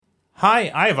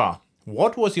Hi, Ivar.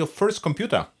 What was your first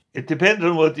computer? It depends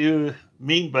on what you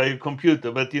mean by a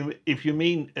computer, but if you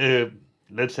mean,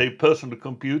 let's say, personal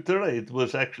computer, it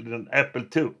was actually an Apple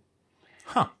II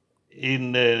Huh.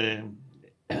 in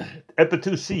Apple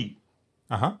IIc.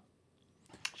 Uh-huh.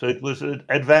 So it was an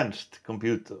advanced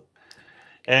computer.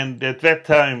 And at that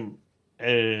time,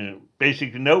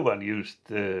 basically no one used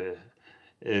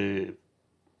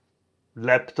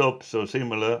laptops or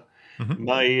similar.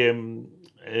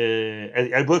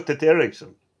 I worked at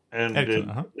Ericsson, and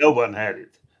Ericsson, no one had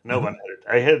it. No one had it.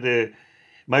 I had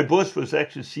my boss was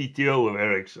actually CTO of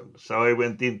Ericsson, so I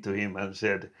went into him and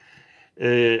said,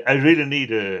 "I really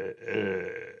need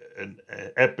an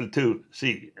Apple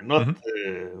IIc, not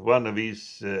one of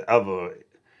these other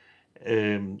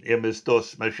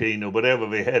MS-DOS machine or whatever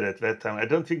they had at that time. I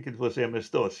don't think it was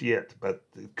MS-DOS yet, but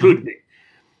it could be."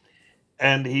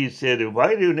 And he said,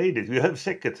 "Why do you need it? You have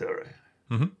secretary."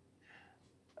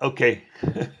 Okay,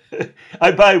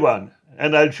 I buy one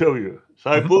and I'll show you. So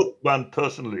I bought one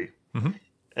personally,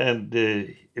 and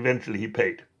eventually he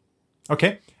paid.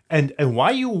 Okay. And why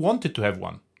you wanted to have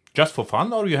one? Just for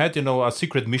fun, or you had, a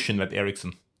secret mission at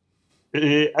Ericsson?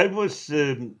 I was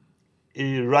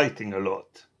writing a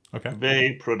lot, Okay.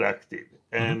 very productive.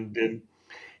 And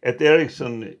at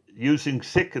Ericsson, using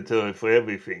secretary for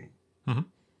everything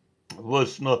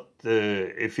was not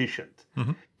efficient.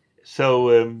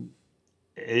 So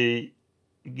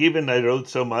given I wrote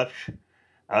so much,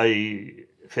 I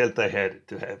felt I had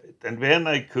to have it. And then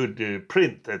I could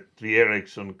print at the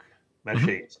Ericsson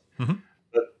machines.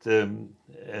 But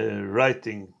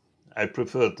writing, I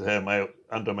prefer to have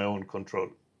under my own control.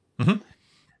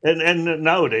 And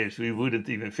nowadays, we wouldn't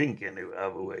even think any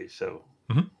other way. So.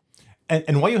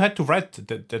 And why you had to write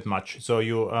that much? So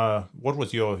what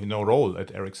was your role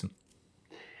at Ericsson?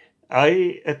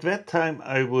 At that time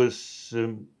I was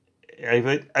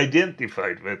I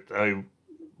identified that I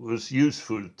was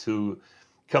useful to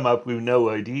come up with new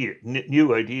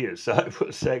ideas. So I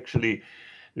was actually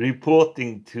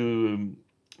reporting to,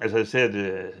 as I said,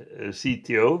 a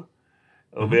CTO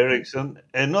of Ericsson,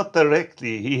 and not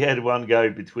directly. He had one guy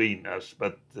between us,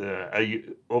 but I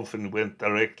often went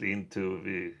directly into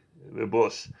the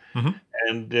boss.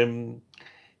 And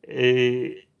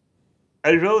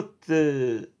I wrote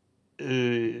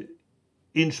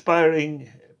inspiring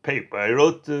paper. I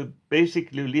wrote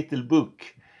basically a little book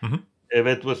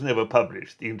that was never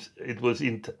published. It was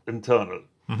internal.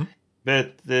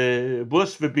 But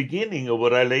was the beginning of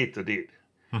what I later did.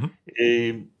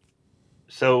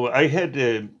 So I had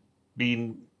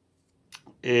been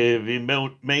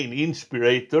the main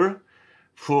inspirator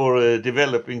for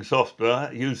developing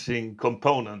software using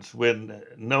components when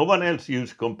no one else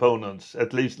used components,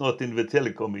 at least not in the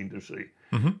telecom industry.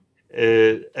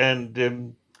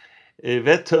 And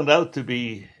that turned out to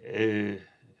be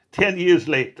 10 years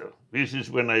later. This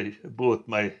is when I bought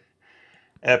my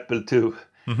Apple II.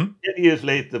 10 years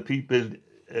later, people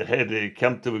had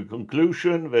come to the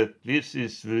conclusion that this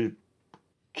is the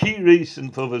key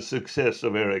reason for the success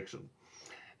of Ericsson,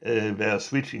 their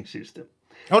switching system.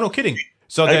 Oh, no kidding.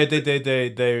 So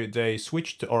they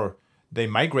switched, or they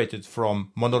migrated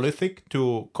from monolithic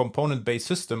to component-based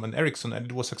system in Ericsson, and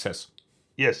it was success.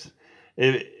 Yes.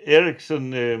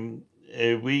 Ericsson,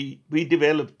 we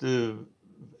developed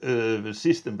the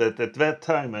system that at that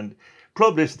time, and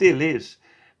probably still is,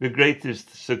 the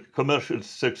greatest commercial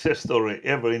success story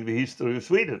ever in the history of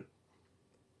Sweden.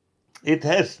 It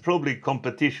has probably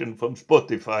competition from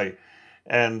Spotify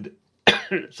and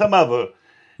some other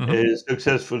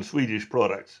successful Swedish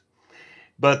products.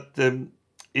 But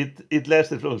it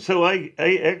lasted long. So I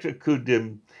actually could...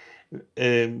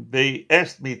 they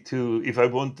asked me if I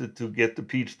wanted to get a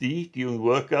PhD during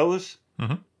work hours.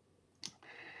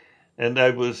 And I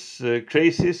was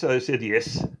crazy, so I said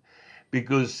yes.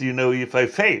 Because, if I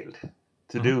failed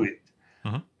to do it,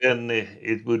 then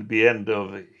it would be end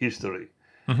of history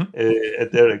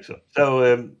at Ericsson.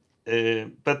 So,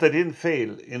 but I didn't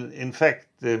fail. In fact,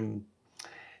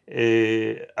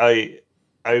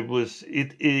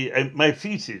 my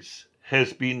thesis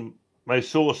has been my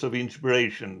source of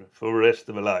inspiration for the rest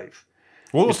of my life.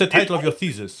 What was the title of your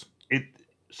thesis?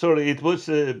 It was,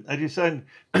 I designed,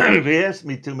 they asked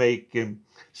me to make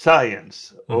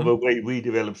science of the way we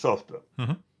develop software.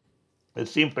 As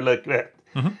simple like that.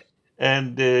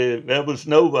 And there was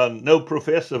no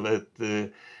professor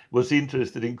that was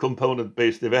interested in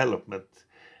component-based development,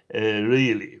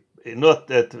 really. Not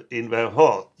that in their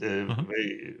heart.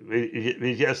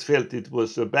 We just felt it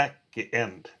was a back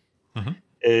end.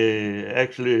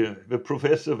 Actually, the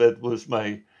professor that was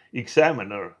my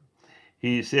examiner,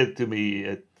 he said to me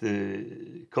at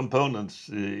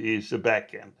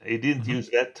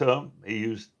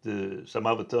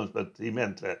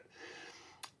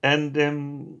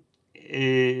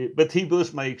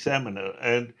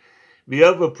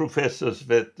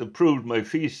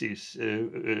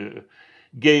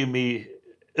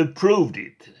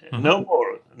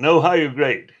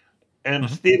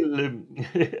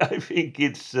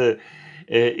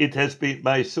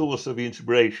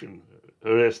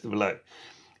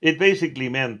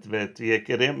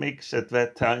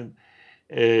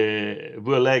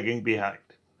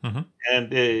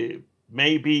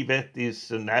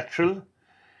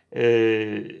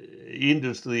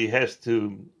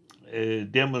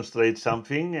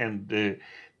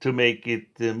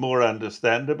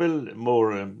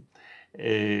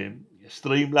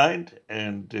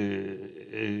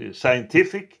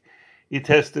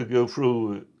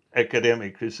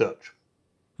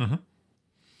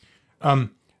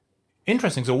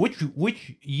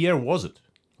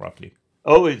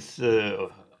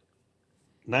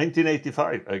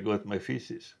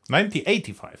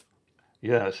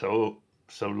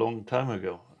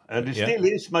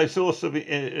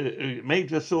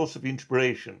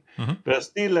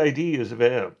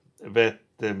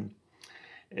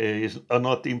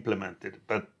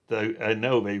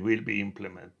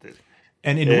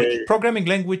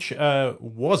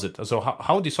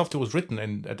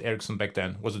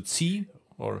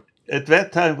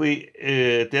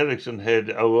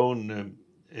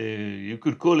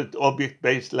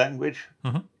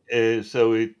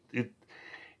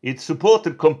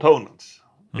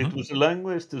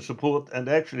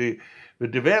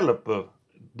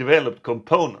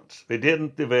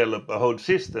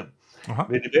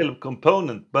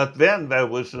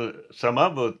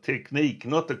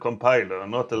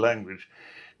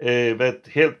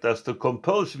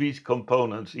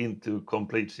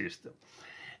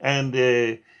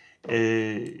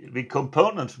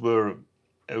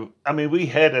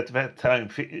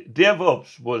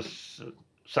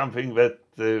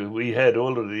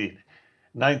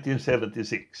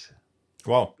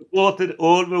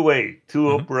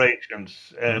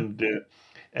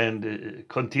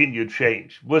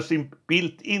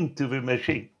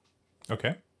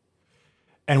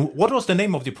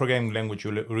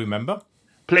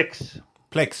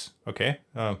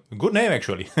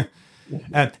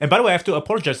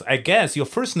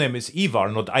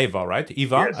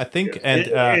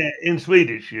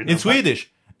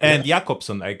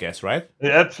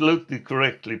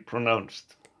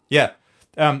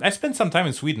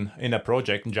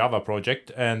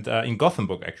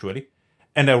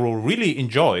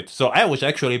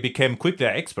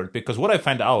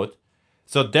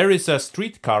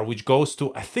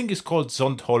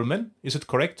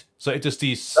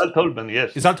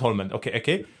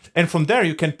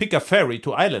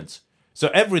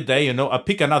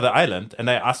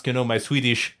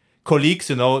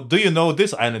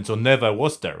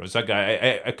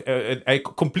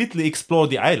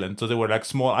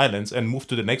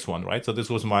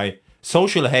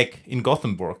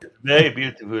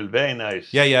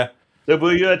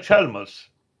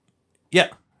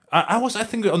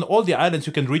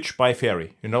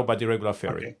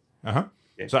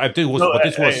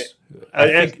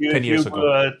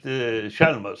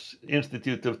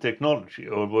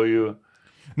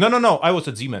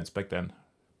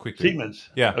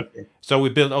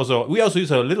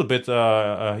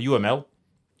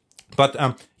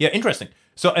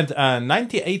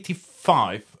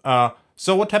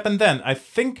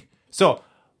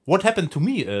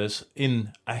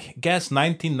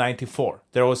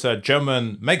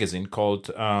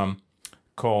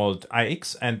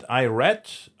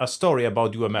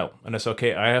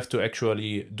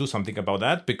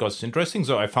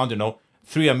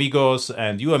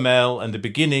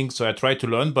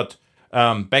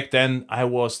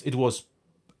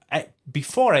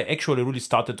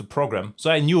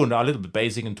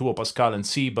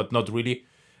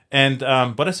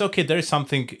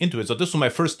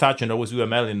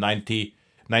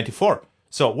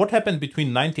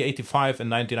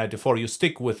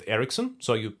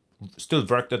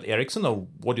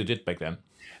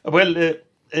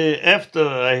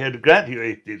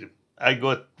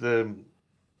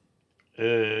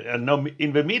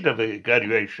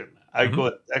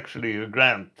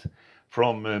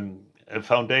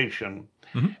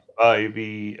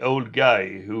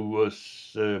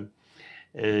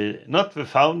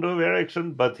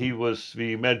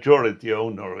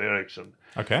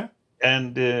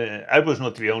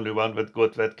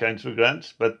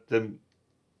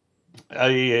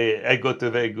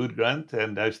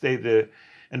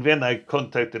And then I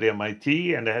contacted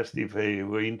MIT and asked if they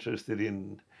were interested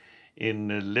in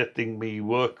letting me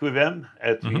work with them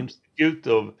at the Institute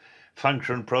of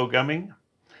Function Programming.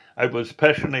 I was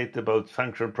passionate about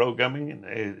function programming.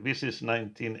 This is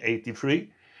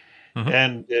 1983.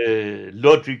 And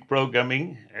logic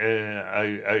programming.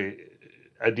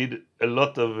 I did a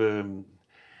lot of,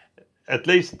 at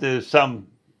least some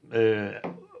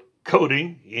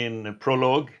coding in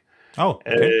Prolog. Oh,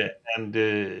 okay. And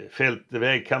felt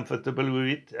very comfortable with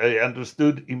it. I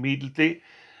understood immediately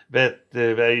that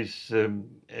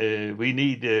we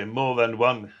need more than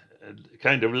one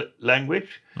kind of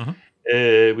language.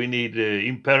 We need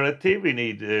imperative, we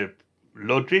need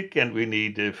logic, and we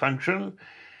need functional,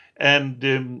 and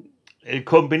a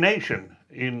combination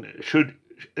should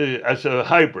as a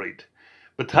hybrid.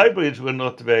 But hybrids were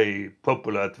not very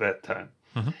popular at that time.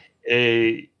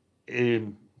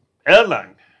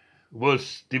 Erlang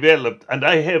was developed, and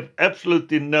I have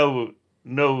absolutely no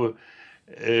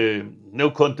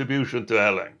contribution to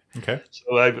Erlang. Okay.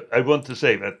 So I want to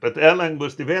say that. But Erlang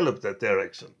was developed at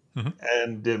Ericsson,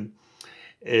 and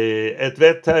at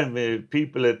that time,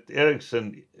 people at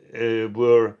Ericsson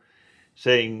were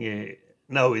saying,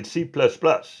 "No, it's C++,"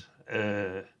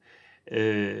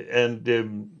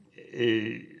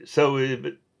 so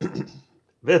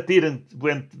that didn't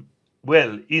went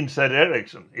well inside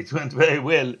Ericsson. It went very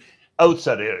well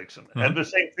outside Ericsson, and the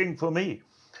same thing for me.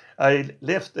 I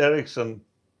left Ericsson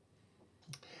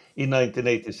in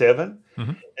 1987,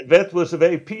 and that was a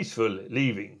very peaceful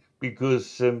leaving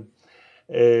because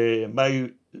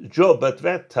my job at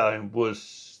that time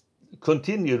was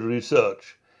continued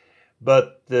research,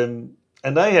 but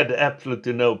and I had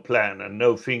absolutely no plan and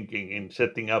no thinking in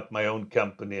setting up my own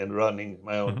company and running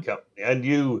my own company. I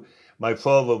knew my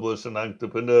father was an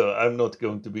entrepreneur. I'm not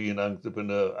going to be an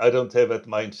entrepreneur. I don't have that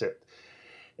mindset,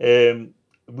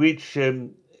 which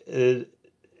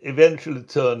eventually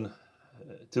turned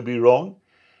to be wrong.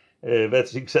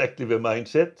 That's exactly the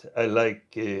mindset. I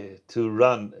like to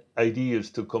run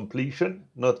ideas to completion,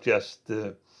 not just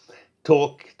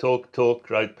talk,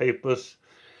 write papers.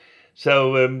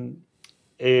 So, and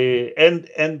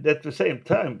at the same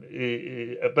time,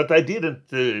 but I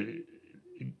didn't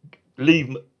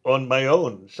leave on my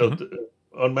own,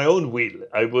 on my own will.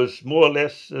 I was more or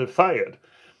less fired,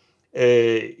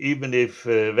 even if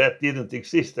that didn't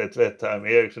exist at that time.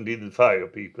 Ericsson didn't fire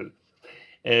people.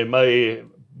 My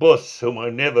boss, whom I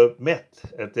never met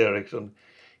at Ericsson,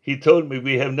 he told me,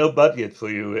 "We have no budget for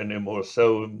you anymore,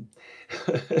 so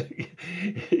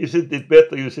isn't it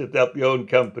better you set up your own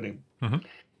company?"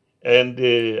 And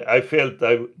I felt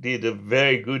I did a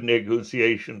very good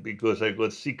negotiation because I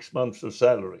got 6 months of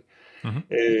salary,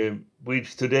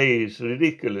 which today is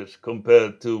ridiculous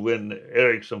compared to when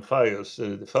Ericsson fires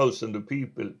thousands of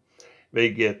people.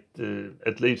 They get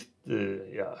at least,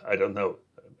 I don't know,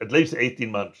 at least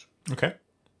 18 months. Okay.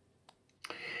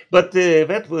 But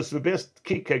that was the best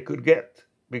kick I could get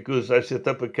because I set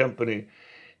up a company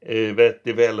that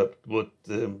developed what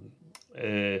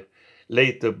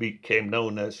later became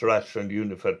known as Rational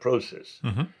Unified Process.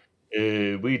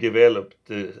 We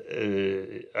developed,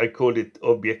 I call it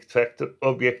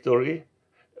objectory.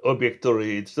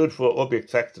 Objectory, it stood for Object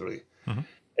Factory.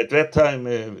 At that time,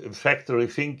 factory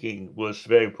thinking was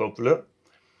very popular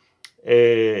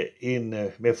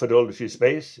in methodology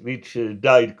space, which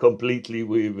died completely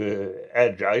with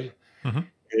Agile.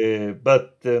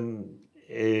 But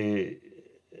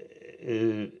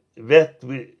that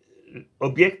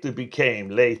Objective became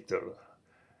later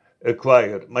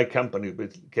acquired. My company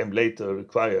became later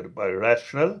acquired by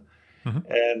Rational,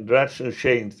 and Rational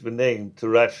changed the name to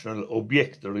Rational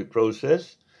Objectory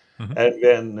Process, and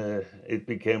then it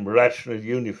became Rational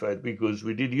Unified because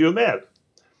we did UML.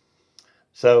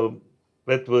 So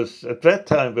that was at that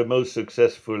time the most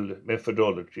successful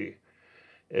methodology,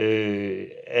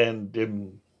 and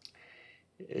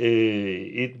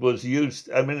it was used.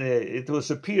 I mean, it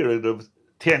was a period of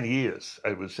 10 years,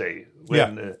 I would say,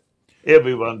 when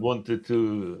everyone wanted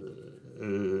to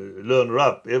learn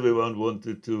RAP, everyone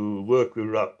wanted to work with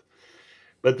RAP.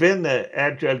 But then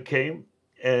Agile came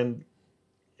and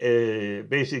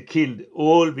basically killed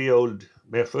all the old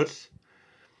methods.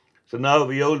 So now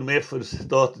the old methods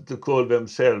started to call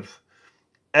themselves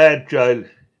Agile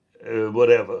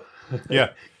whatever.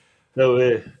 Yeah. So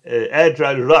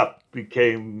Agile RAP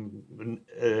became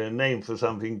a name for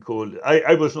something called...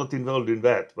 I was not involved in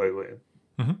that, by the way.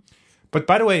 But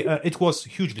by the way, it was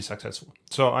hugely successful.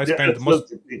 So I spent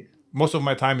most of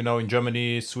my time, in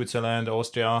Germany, Switzerland,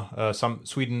 Austria,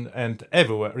 Sweden, and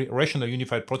everywhere. Rational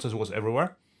Unified Process was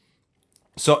everywhere.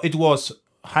 So it was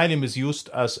highly misused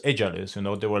as Agile is.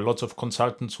 There were lots of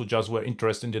consultants who just were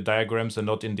interested in the diagrams and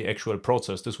not in the actual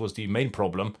process. This was the main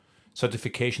problem.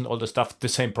 Certification, all the stuff, the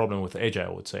same problem with Agile, I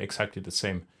would say, exactly the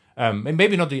same. And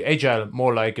maybe not the Agile,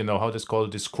 more like, how this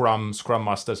called the Scrum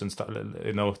Masters and stuff.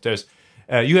 There's,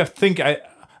 you have to think, I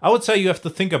would say you have to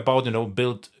think about,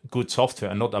 build good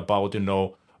software and not about,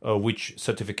 which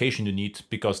certification you need,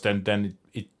 because then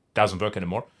it doesn't work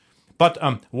anymore. But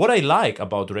what I like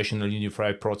about the rational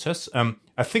unified process,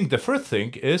 I think the first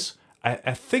thing is,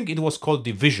 I think it was called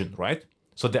the vision, right?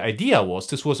 So the idea was,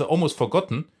 this was almost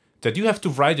forgotten, that you have to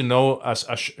write, as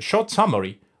a short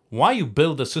summary, why you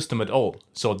build a system at all.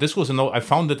 So this was, I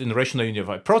found it in the rational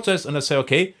unified process, and I say,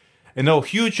 okay,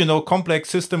 huge, complex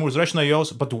system with rational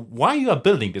UIs, but why you are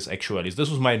building this actually? This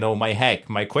was my hack,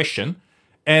 my question.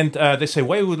 And they say,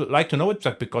 why you would like to know it?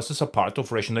 Because it's a part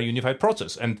of rational unified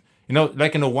process. And,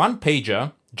 like in a one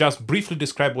pager, just briefly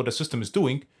describe what the system is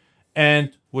doing.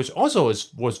 And which also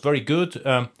was very good.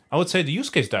 I would say the use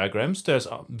case diagrams, there's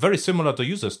very similar to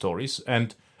user stories.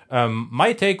 And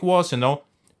my take was,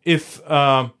 if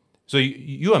so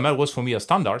UML was for me a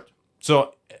standard.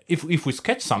 So if we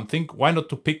sketch something, why not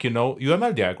to pick,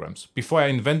 UML diagrams? Before I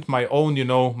invent my own,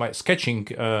 my sketching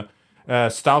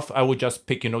stuff, I would just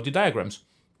pick, the diagrams.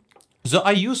 So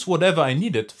I used whatever I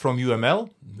needed from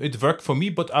UML. It worked for me,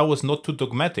 but I was not too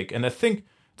dogmatic. And I think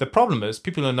the problem is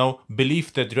people,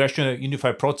 believe that rational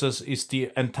unified process is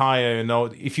the entire,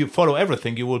 if you follow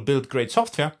everything, you will build great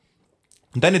software.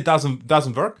 Then it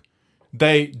doesn't work.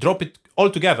 They drop it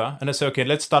all together, and I say, okay,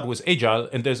 let's start with Agile,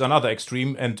 and there's another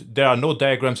extreme, and there are no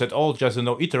diagrams at all, just,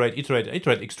 iterate,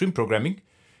 extreme programming.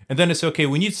 And then I say, okay,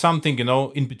 we need something,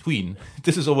 in between.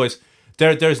 This is always,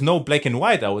 there's no black and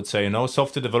white, I would say,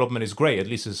 software development is gray, at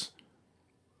least is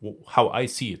how I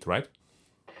see it, right?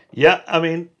 Yeah, I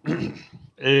mean,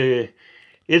 it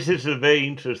is a very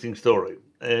interesting story.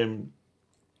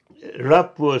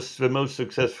 RAP was the most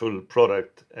successful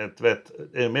product at that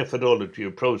methodology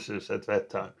or process at that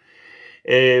time.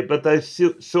 But I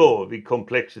saw the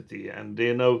complexity, and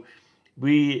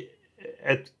we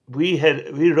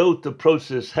wrote a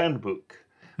process handbook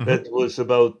that was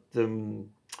about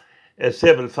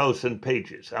several thousand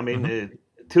pages. I mean,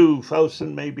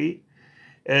 2,000 maybe,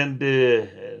 and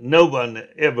no one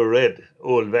ever read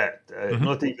all that.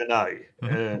 Not even I.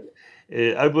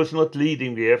 I was not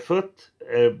leading the effort,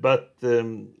 but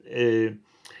I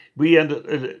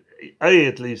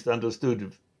at least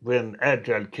understood when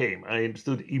Agile came. I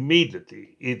understood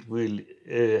immediately it will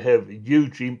have a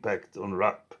huge impact on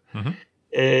RAP.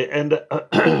 And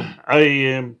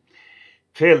I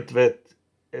felt that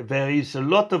there is a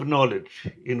lot of knowledge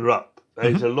in RAP. There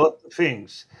is a lot of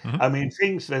things. I mean,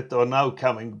 things that are now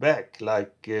coming back,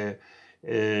 like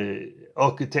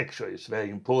architecture is very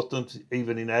important,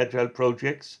 even in Agile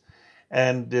projects.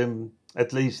 And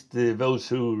at least those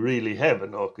who really have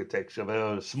an architecture, there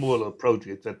are smaller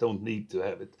projects that don't need to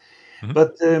have it.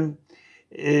 But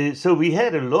so we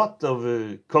had a lot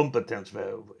of competence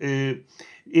there.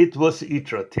 It was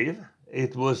iterative,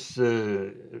 it was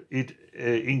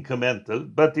incremental,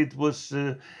 but it was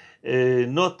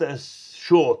not as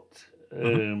short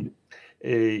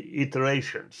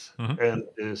iterations and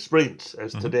sprints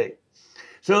as today.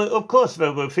 So, of course,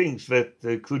 there were things that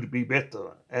could be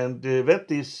better, and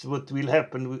that is what will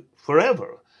happen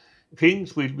forever.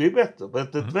 Things will be better,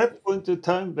 but at that point in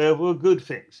time, there were good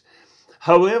things.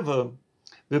 However,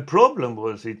 the problem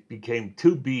was it became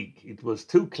too big, it was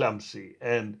too clumsy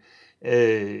and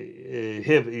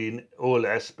heavy in all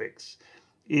aspects.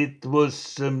 It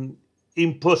was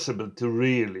impossible to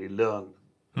really learn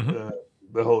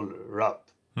the whole RAP.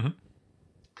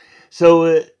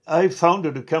 So I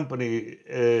founded a company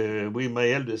with my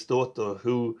eldest daughter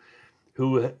who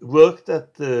worked at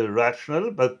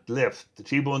Rational but left.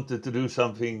 She wanted to do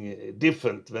something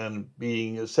different than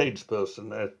being a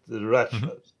salesperson at the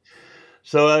Rational.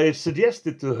 So I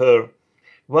suggested to her,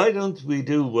 why don't we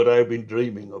do what I've been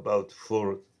dreaming about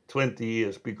for 20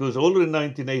 years? Because already in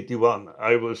 1981,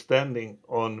 I was standing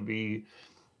on the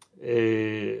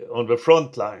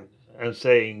front line and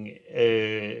saying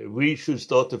we should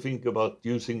start to think about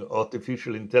using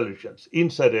artificial intelligence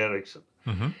inside Ericsson.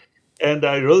 And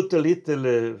I wrote a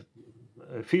little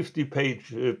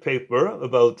 50-page paper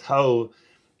about how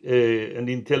an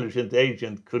intelligent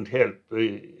agent could help.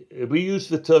 We use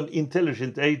the term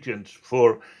intelligent agents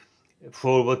for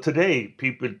what today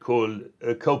people call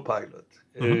a co-pilot.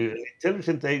 An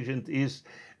intelligent agent is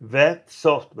that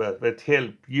software that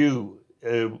help you,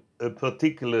 a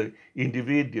particular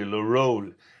individual or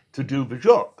role, to do the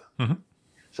job.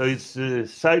 So it's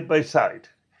side by side.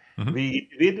 The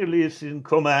individual is in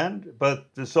command,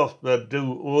 but the software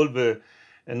do all the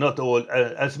and not all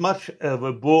as much of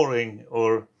a boring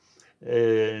or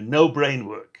no brain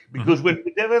work. Because when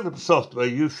you develop software,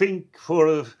 you think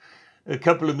for a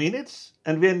couple of minutes,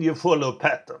 and then you follow a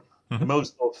pattern.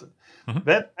 Most often,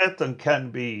 that pattern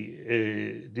can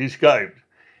be described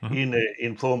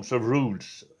in forms of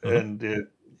rules and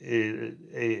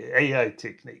AI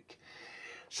technique.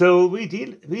 So we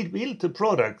built a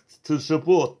product to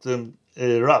support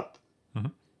RAP,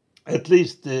 at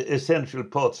least the essential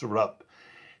parts of RAP,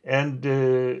 and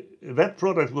that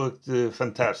product worked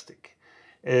fantastic.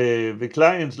 The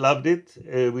clients loved it.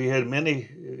 We had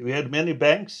many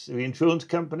banks, insurance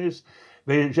companies.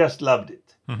 They just loved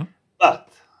it. But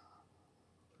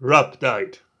RAP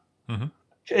died.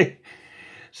 Okay,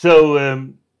 so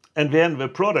and then the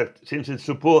product, since it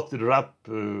supported RAP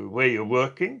way of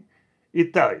working,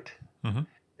 it died.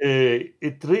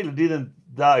 It really didn't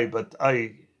die, but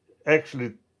I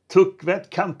actually took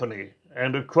that company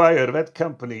and acquired that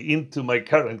company into my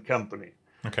current company.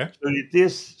 Okay. So it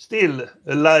is still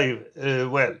alive.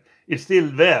 Well, it's still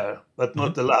there, but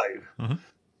not alive.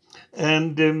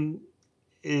 And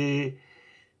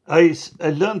I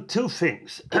learned two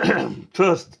things.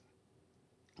 First,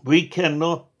 we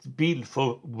cannot build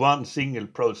for one single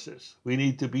process. We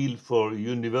need to build for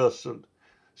universal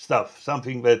stuff,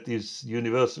 something that is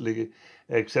universally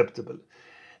acceptable.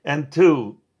 And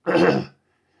two,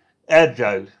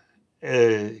 Agile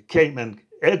came, and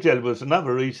Agile was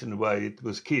another reason why it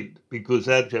was killed, because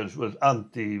Agile was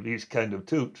anti these kind of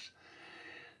tools.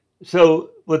 So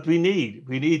what we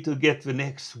need to get the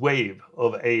next wave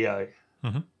of AI.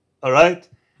 All right?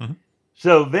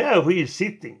 So there we are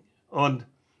sitting on,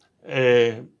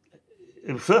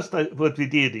 first what we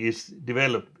did is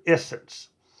develop Essence,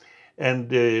 and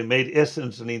made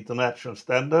Essence an international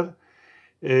standard.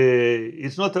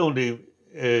 It's not only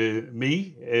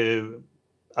me,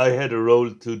 I had a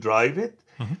role to drive it,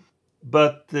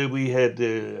 but we had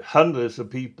hundreds of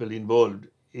people involved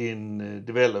in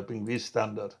developing this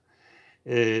standard.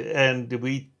 And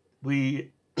we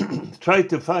tried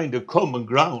to find a common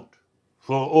ground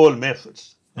for all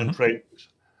methods and frameworks.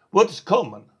 What is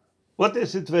common? What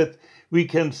is it that we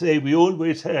can say we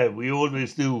always have, we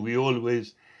always do, we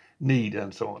always need,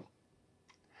 and so on?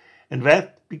 And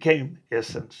that became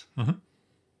Essence. So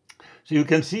you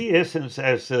can see Essence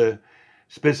as a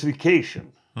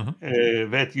specification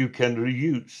that you can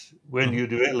reuse when you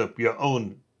develop your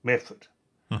own method.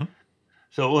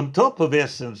 So on top of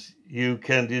Essence, you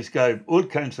can describe all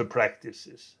kinds of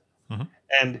practices.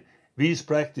 And these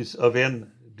practices are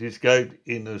then described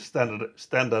in a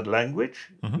standard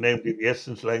language, namely the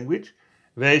Essence language.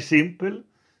 Very simple,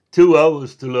 2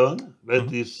 hours to learn. That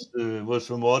was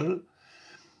the model.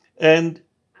 And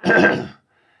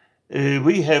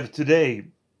we have today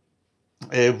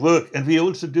work, and we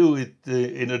also do it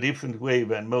in a different way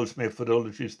than most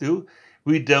methodologies do.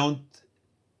 We don't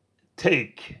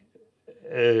take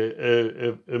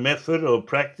a method or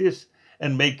practice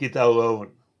and make it our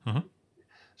own.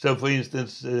 So, for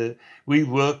instance, we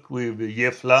work with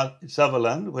Jeff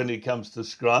Sutherland when it comes to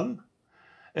Scrum,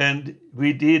 and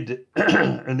we did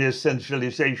an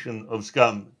essentialization of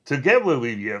Scrum together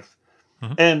with Jeff,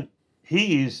 and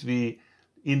he is the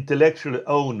intellectual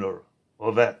owner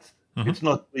of that. It's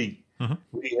not me.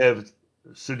 We have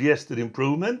suggested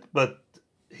improvement, but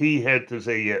he had to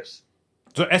say yes.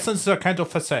 So Essence is a kind of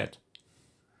facade.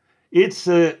 It's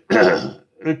a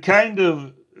kind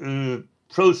of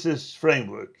process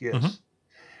framework, yes.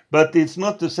 But it's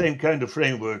not the same kind of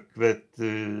framework that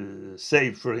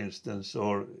SAFe, for instance,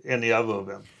 or any other of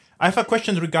them. I have a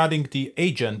question regarding the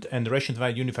agent and rational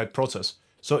unified process.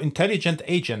 So intelligent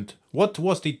agent, what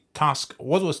was the task?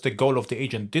 What was the goal of the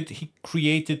agent? Did he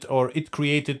create it, or it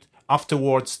created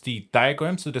afterwards the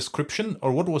diagrams, the description,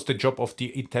 or what was the job of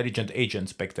the intelligent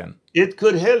agents back then? It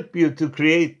could help you to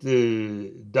create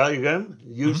the diagram,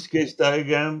 use case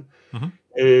diagram,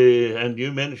 and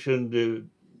you mentioned the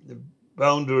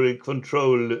boundary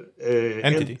control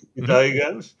entity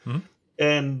diagrams,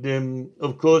 and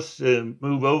of course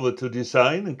move over to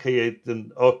design and create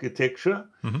an architecture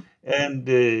and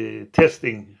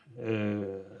testing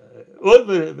all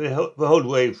the whole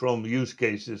way from use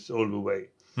cases all the way.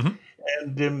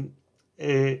 And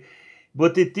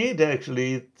what it did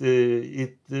actually,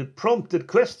 it prompted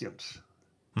questions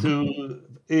to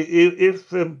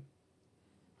if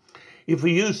a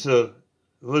user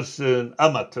was an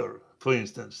amateur, for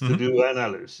instance, to do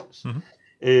analysis.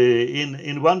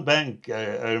 In one bank,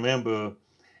 I remember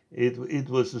it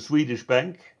was a Swedish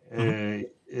bank,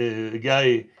 a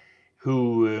guy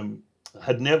who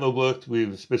had never worked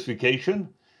with specification.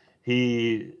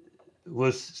 He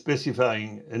was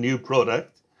specifying a new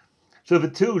product, So the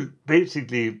tool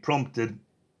basically prompted,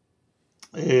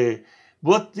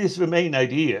 what is the main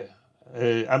idea?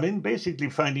 Basically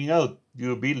finding out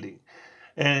your building,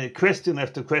 question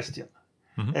after question.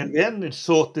 And then it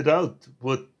sorted out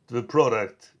what the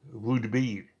product would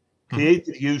be,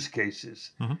 created use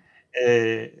cases.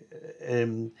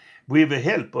 With the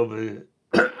help of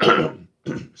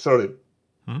sorry,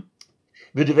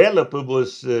 the developer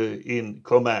was in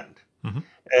command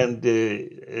and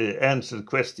answered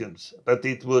questions, but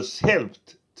it was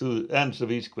helped to answer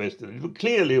these questions. It was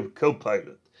clearly a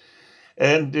co-pilot.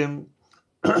 And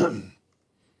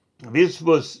this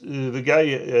was the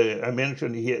guy I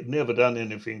mentioned. He had never done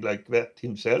anything like that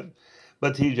himself,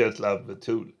 but he just loved the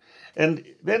tool. And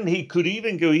then he could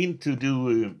even go in to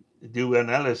do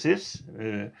analysis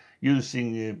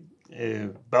using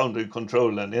boundary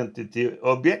control and entity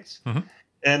objects,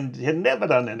 and he had never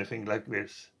done anything like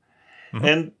this.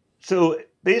 And so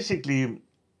basically,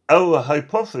 our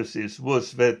hypothesis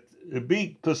was that a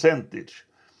big percentage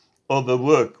of the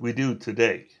work we do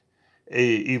today,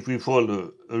 if we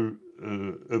follow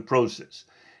a process,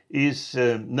 is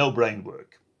no brain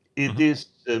work. It is,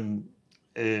 and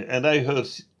I heard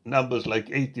numbers like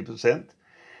 80%.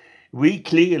 We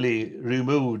clearly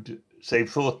removed, say,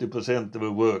 40% of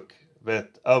the work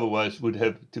that otherwise would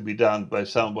have to be done by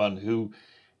someone who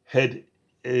had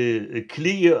a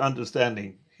clear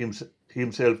understanding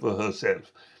himself or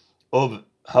herself of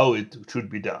how it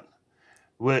should be done.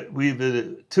 With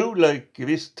a tool like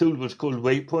this tool was called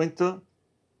Waypointer,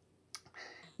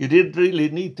 you didn't really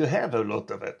need to have a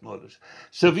lot of that knowledge.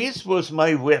 So this was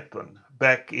my weapon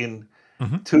back in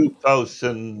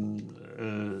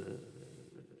 2000,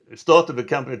 started the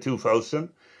company in 2000,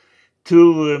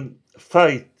 to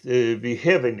fight the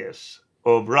heaviness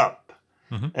of RAP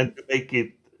and to make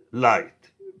it light.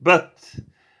 But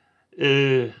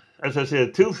as I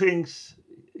said, two things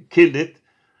killed it.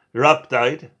 RAP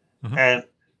died and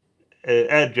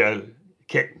Agile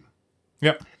came.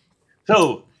 Yeah.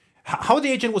 So how the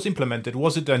agent was implemented?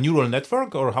 Was it a neural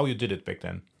network or how you did it back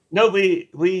then? No,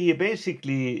 we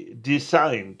basically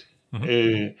designed.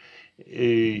 I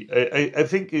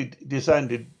think it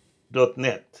designed it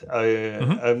 .NET.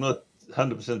 I'm not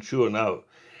 100% sure now.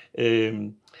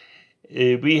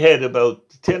 We had about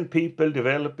 10 people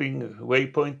developing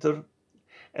Waypointer,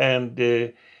 and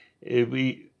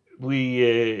we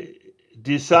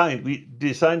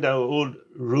designed our own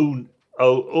rule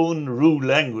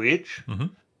language,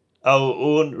 our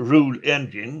own rule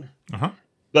engine,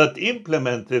 but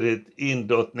implemented it in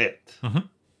 .NET.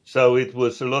 So it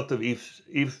was a lot of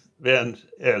if then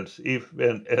else,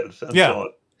 and so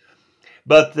on.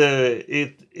 But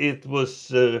it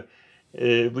was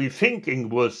we thinking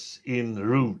was in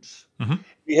rules.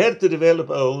 We had to develop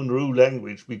our own rule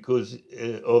language because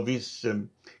of this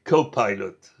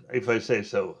co-pilot, if I say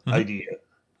so, idea.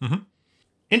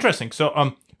 Interesting.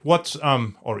 So what's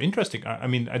or interesting? I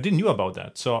mean, I didn't know about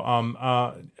that. So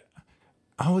I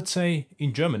would say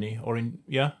in Germany or in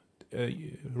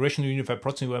Rational Unified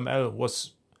Processing UML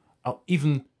was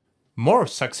even more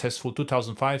successful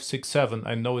 2005, 6, 7.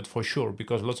 I know it for sure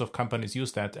because lots of companies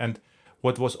use that. And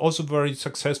what was also very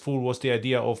successful was the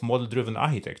idea of model-driven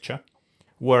architecture,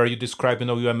 where you describe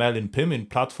UML in PIM, in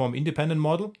platform independent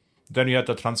model. Then you had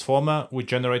a transformer which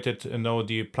generated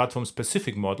the platform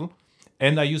specific model.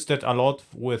 And I used that a lot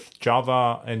with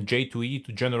Java and J2E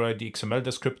to generate the XML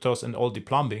descriptors and all the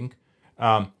plumbing,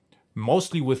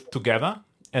 mostly with Together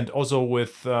and also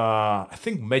with, I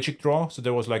think, Magic Draw. So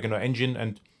there was like an engine,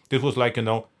 and this was like,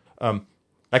 like an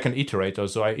iterator.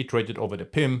 So I iterated over the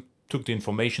PIM, took the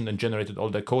information and generated all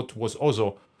the code. Was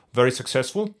also very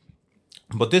successful.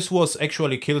 But this was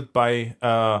actually killed by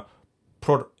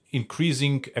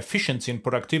increasing efficiency and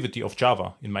productivity of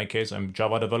Java. In my case, I'm a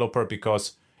Java developer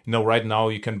because right now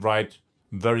you can write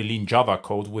very lean Java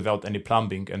code without any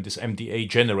plumbing, and this MDA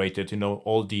generated,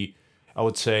 all the, I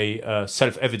would say,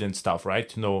 self-evident stuff, right?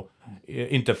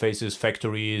 Interfaces,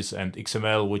 factories, and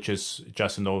XML, which is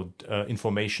just,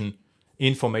 information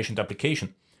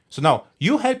application. So now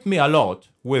you helped me a lot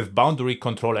with boundary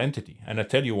control entity, and I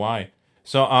tell you why.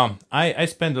 So I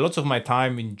spend lots of my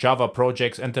time in Java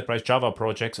projects, enterprise Java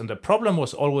projects, and the problem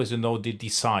was always, the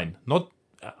design, not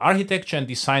architecture and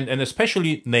design, and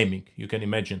especially naming, you can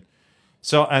imagine.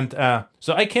 So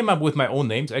so I came up with my own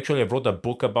names. Actually, I wrote a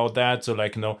book about that. So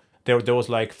there was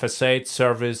like facade,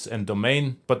 service, and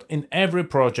domain. But in every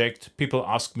project, people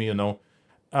ask me,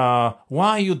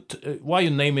 why you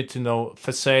name it,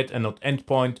 facade and not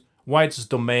endpoint? Why it's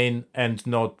domain and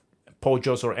not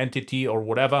POJOS or entity or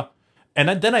whatever?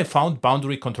 And then I found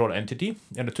boundary control entity,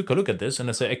 and I took a look at this, and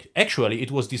I said, actually, it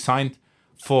was designed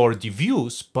for the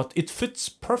views, but it fits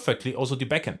perfectly also the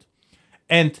backend.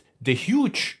 And the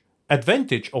huge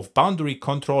advantage of boundary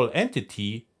control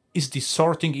entity is the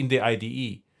sorting in the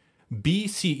IDE.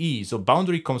 BCE, so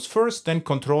boundary comes first, then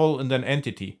control, and then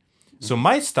entity. So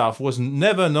my stuff was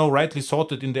never rightly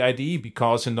sorted in the IDE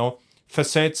because,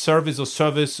 facade, service or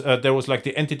service, there was like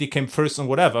the entity came first and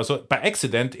whatever. So by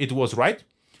accident, it was right.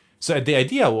 So the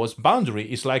idea was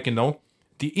boundary is like,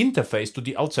 the interface to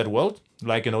the outside world.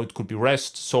 Like, it could be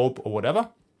REST, SOAP, or whatever.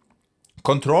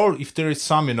 Control, if there is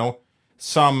some,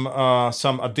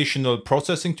 some additional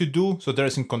processing to do. So there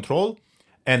is in control.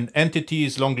 And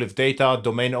entities, long-lived data,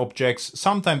 domain objects,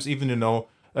 sometimes even,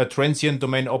 transient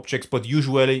domain objects, but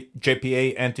usually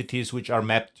JPA entities which are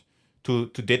mapped to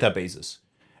databases.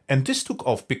 And this took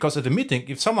off because at the meeting,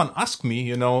 if someone asked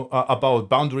me, about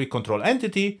boundary control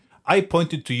entity, I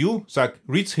pointed to you, Zach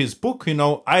reads his book,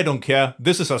 I don't care,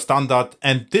 this is a standard.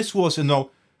 And this was,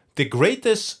 the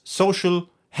greatest social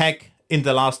hack in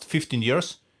the last 15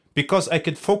 years because I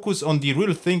could focus on the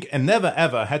real thing and never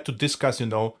ever had to discuss,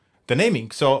 the naming.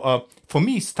 So for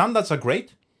me, standards are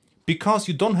great because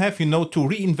you don't have, to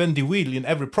reinvent the wheel in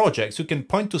every project. So you can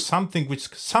point to something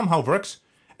which somehow works.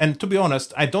 And to be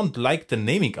honest, I don't like the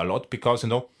naming a lot because,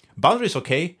 boundary is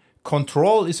okay.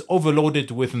 Control is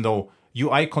overloaded with,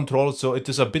 UI control. So it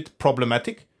is a bit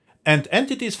problematic. And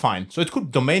entity is fine. So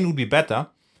domain would be better.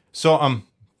 So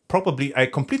probably I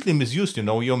completely misused,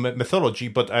 your methodology.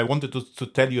 But I wanted to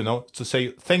tell you, to say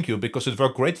thank you because it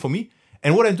worked great for me.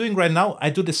 And what I'm doing right now,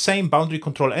 I do the same boundary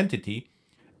control entity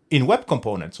in web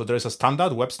components. So there's a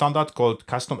web standard called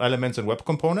custom elements and web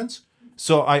components.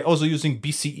 So I also using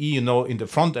BCE, in the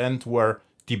front end where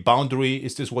the boundary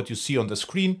is this what you see on the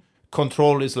screen.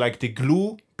 Control is like the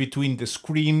glue between the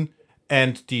screen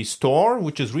and the store,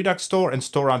 which is Redux store, and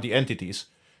store are the entities.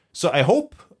 So I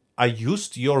hope I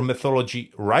used your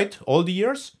methodology right all the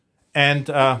years.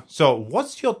 And so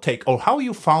what's your take or how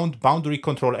you found boundary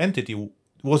control entity?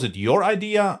 Was it your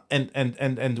idea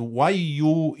and why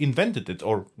you invented it?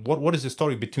 Or what is the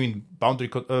story behind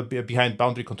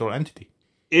boundary control entity?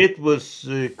 It was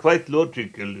quite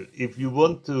logical. If you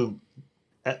want to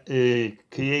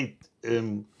create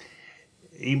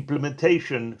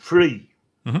implementation-free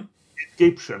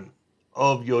description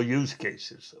of your use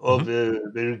cases, of the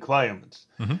requirements,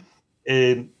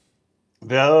 there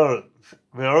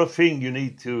are things you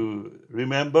need to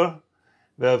remember.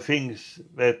 There are things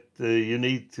that you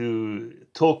need to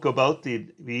talk about the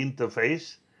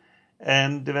interface,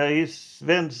 and there is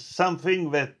then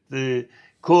something that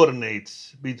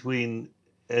coordinates between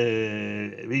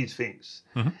these things.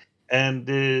 And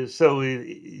so,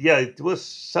 it was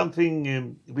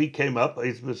something we came up.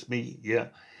 It was me,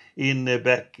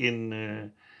 back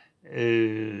in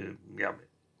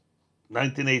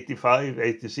 1985,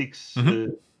 86,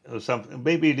 or something,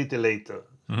 maybe a little later.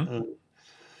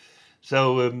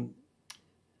 So, and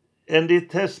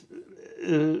it has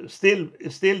still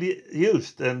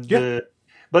used, and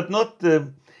but not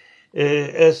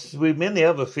as with many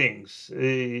other things.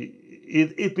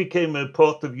 It became a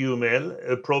part of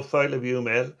UML, a profile of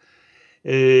UML.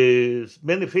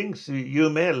 Many things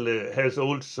UML has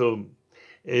also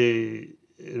been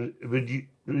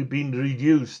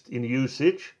reduced in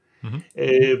usage,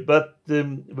 but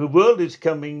the world is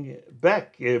coming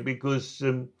back because.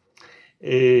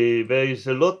 There is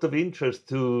a lot of interest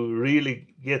to really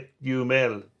get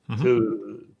UML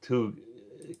to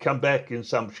come back in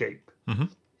some shape.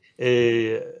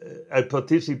 I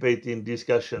participate in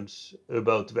discussions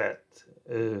about that.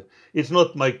 It's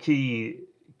not my key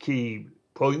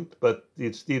point, but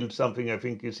it's still something I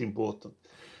think is important.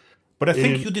 But I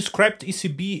think you described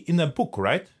ECB in a book,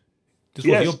 right? This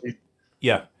was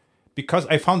yeah, because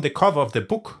I found the cover of the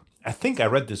book. I think I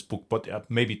read this book, but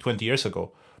maybe 20 years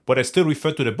ago. But I still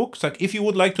refer to the book. It's like, if you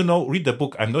would like to know, read the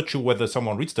book. I'm not sure whether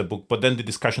someone reads the book, but then the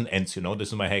discussion ends, This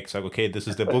is my hack. It's like, okay, this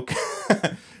is the book,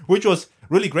 which was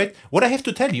really great. What I have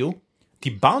to tell you,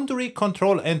 the boundary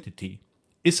control entity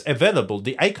is available.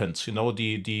 The icons, the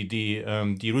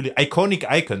really iconic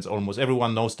icons, almost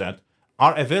everyone knows that,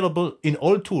 are available in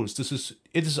all tools. It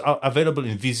is available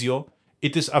in Visio.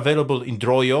 It is available in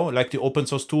Draw.io, like the open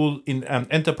source tool, in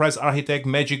Enterprise Architect,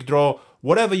 Magic Draw,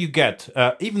 whatever you get.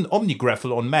 Even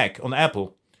OmniGraffle on Mac, on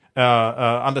Apple,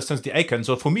 understands the icon.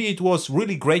 So for me, it was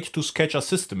really great to sketch a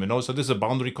system, So this is a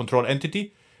boundary control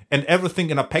entity and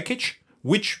everything in a package,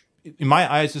 which in my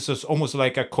eyes is almost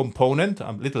like a component,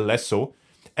 a little less so.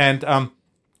 And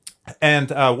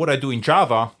what I do in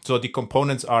Java, so the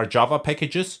components are Java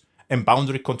packages, and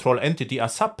boundary control entity are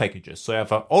sub-packages. So I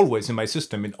have always in my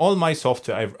system, in all my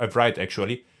software I write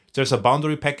actually, there's a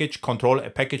boundary package, control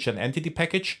package, and entity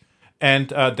package. And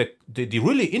the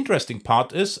really interesting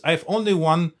part is I've only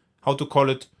one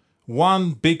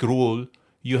big rule.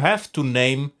 You have to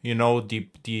name,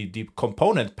 the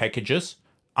component packages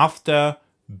after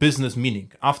business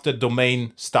meaning, after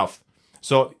domain stuff.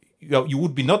 So you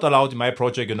would be not allowed in my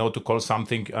project, to call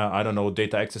something,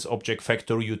 data access object,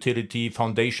 factory, utility,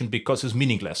 foundation, because it's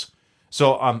meaningless.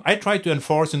 So I try to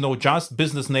enforce, just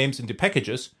business names in the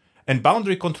packages, and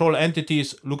boundary control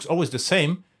entities looks always the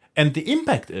same. And the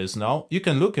impact is now you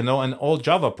can look, in all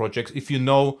Java projects, if you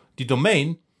know the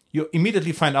domain, you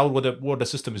immediately find out what the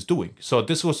system is doing. So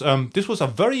this was a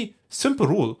very simple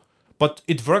rule, but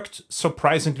it worked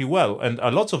surprisingly well. And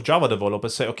lots of Java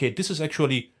developers say, okay, this is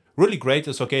actually really great.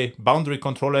 It's okay. Boundary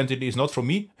control entity is not from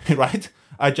me, right?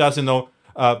 I just,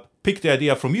 picked the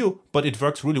idea from you, but it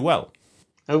works really well.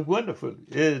 Oh, wonderful.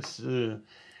 It's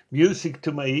music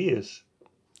to my ears.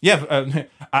 Yeah,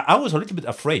 I was a little bit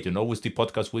afraid, with the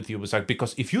podcast with you. It was like,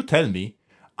 because if you tell me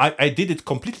I did it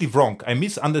completely wrong, I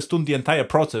misunderstood the entire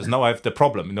process, now I have the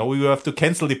problem. We will have to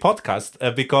cancel the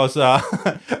podcast because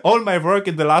all my work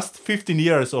in the last 15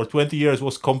 years or 20 years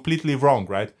was completely wrong,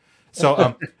 right?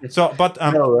 So,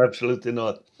 no, absolutely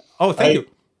not. Oh, thank you.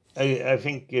 I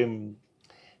think there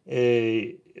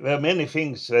are many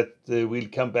things that will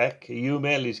come back.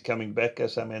 UML is coming back,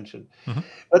 as I mentioned. Mm-hmm.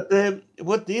 But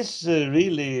what is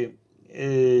really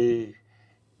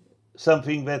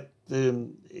something that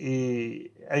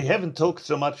I haven't talked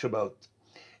so much about,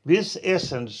 this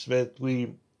essence that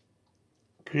we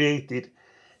created,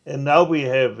 and now we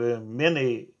have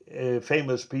many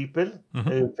famous people,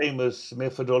 famous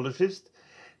methodologists,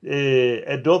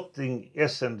 adopting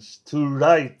essence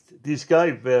to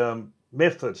describe their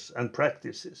methods and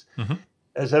practices. Mm-hmm.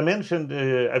 As I mentioned,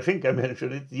 I think I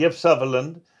mentioned it, Jeff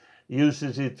Sutherland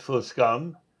uses it for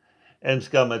Scrum and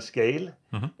Scrum at Scale.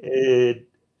 Mm-hmm.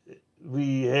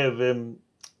 We have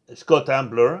Scott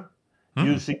Ambler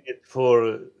using it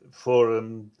for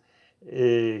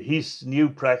his new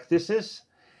practices,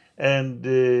 and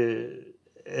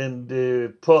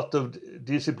part of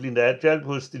Disciplined Agile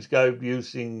was described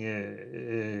using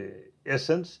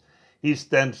Essence. He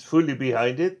stands fully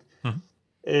behind it. Mm-hmm.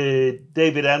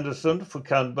 David Anderson for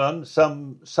Kanban,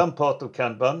 some part of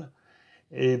Kanban.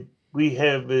 We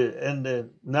have,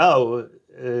 now,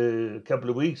 a couple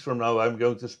of weeks from now, I'm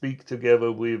going to speak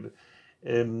together with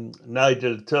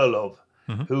Nigel Turlov,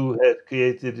 who had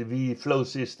created the flow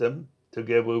system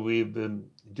together with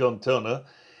John Turner,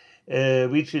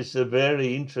 which is a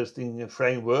very interesting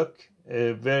framework,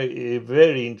 very,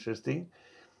 very interesting,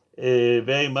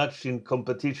 very much in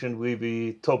competition with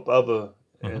the top other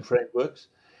frameworks.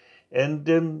 And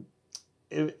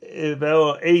there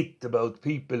are 8 about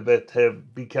people that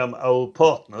have become our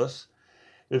partners.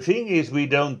 The thing is, we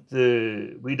don't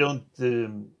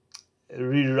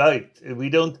rewrite, we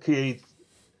don't create,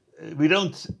 we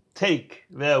don't take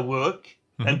their work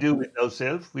and do it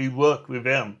ourselves. We work with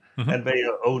them, and they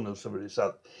are owners of the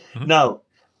result. Now,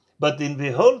 but in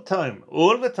the whole time,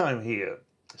 all the time here,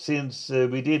 since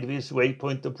we did this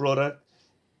Waypointer product,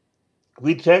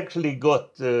 which actually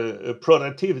got a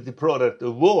Productivity Product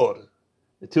Award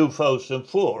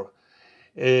 2004,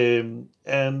 and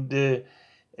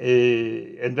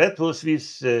that was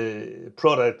this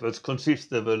product was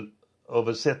consisted of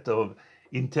a set of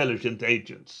intelligent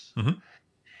agents.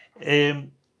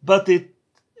 But it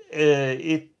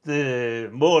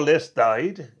more or less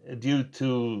died due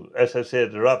to, as I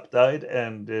said, RAP died,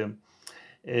 and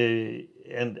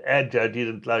Agile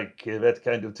didn't like that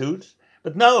kind of tools.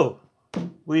 But now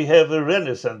we have a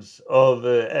renaissance of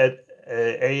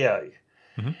AI.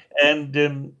 And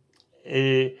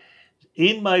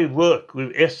in my work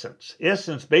with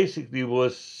Essence basically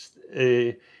was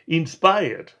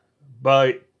inspired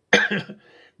by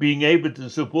being able to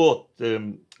support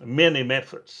many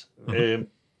methods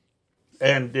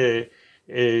and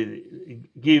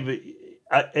give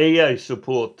AI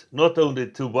support not only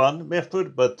to one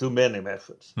method but to many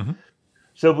methods.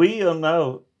 So we are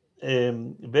now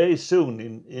very soon,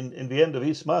 in the end of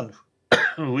this month,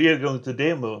 we are going to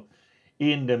demo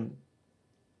in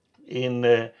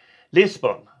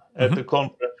Lisbon at the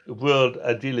conference World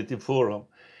Agility Forum.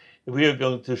 We are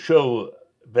going to show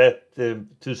that,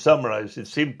 to summarize it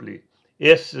simply,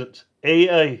 Essence,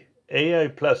 AI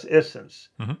plus Essence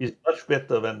is much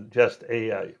better than just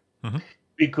AI,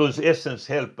 because Essence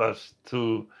help us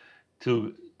to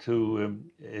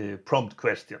prompt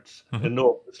questions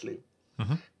enormously.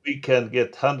 We can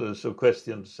get hundreds of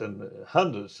questions, and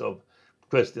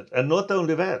not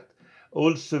only that,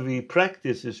 also the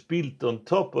practice is built on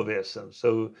top of Essence,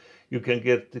 so you can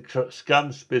get the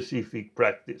Scrum-specific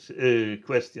practice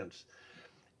questions.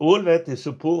 All that is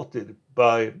supported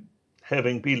by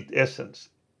having built Essence.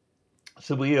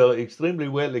 So we are extremely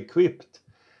well equipped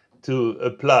to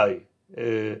apply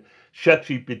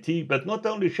ChatGPT, but not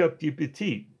only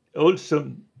ChatGPT,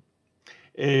 also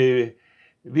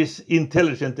with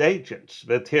intelligent agents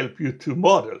that help you to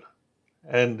model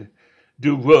and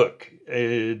do work,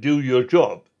 do your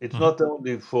job. It's not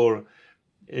only for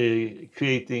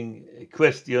creating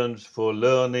questions for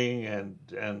learning and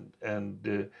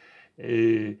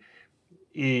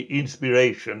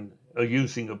inspiration or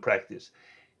using a practice.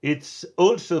 It's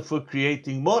also for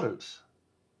creating models,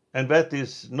 and that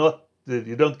is not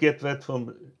you don't get that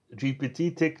from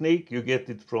GPT technique. You get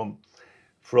it from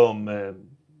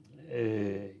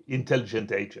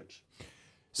intelligent agents.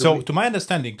 So, to my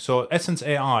understanding, so Essence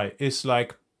AI is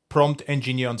like prompt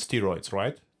engineer on steroids,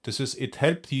 right? It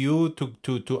helped you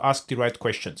to ask the right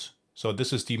questions. So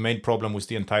this is the main problem with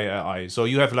the entire AI. So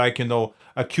you have like, a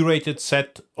curated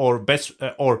set or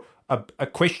a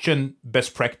question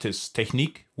best practice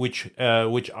technique, which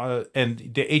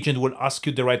and the agent will ask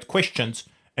you the right questions.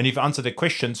 And if you answer the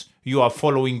questions, you are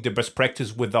following the best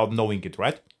practice without knowing it,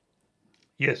 right?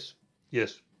 Yes.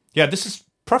 Yeah, this is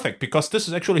perfect because this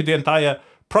is actually the entire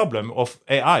problem of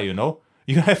AI,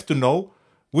 You have to know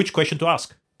which question to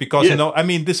ask. Because,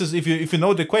 this is, if you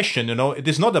know the question, it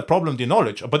is not a problem, the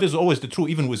knowledge, but this is always the truth,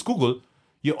 even with Google.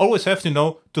 You always have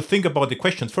to to think about the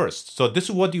question first. So this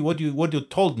is what you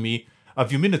told me a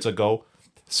few minutes ago.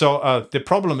 So the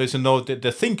problem is,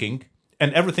 the thinking,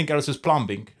 and everything else is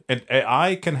plumbing. And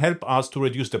AI can help us to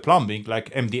reduce the plumbing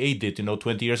like MDA did,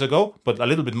 20 years ago, but a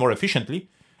little bit more efficiently.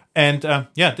 And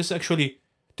this is actually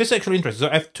interesting. So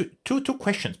I have two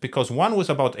questions, because one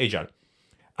was about Agile.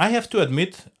 I have to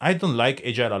admit, I don't like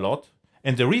Agile a lot.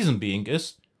 And the reason being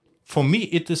is, for me,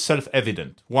 it is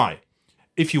self-evident. Why?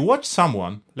 If you watch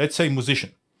someone, let's say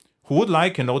musician, who would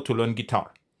like, to learn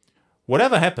guitar,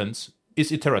 whatever happens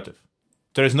is iterative.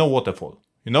 There is no waterfall.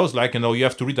 It's like, you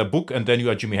have to read a book and then you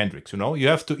are Jimi Hendrix, You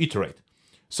have to iterate.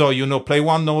 So, play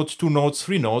 1 note, 2 notes,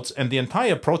 3 notes, and the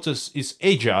entire process is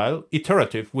agile,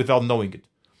 iterative, without knowing it.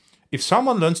 If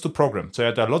someone learns to program, so I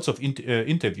had lots of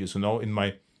interviews, in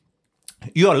my...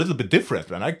 You are a little bit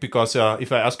different, right? Because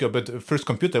if I ask you about the first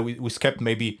computer, we skipped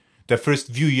maybe the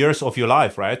first few years of your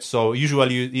life, right? So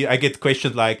usually I get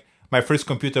questions like, my first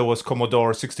computer was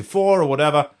Commodore 64 or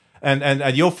whatever,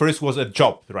 and your first was a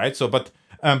job, right? So, but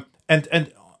and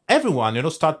everyone,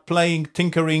 start playing,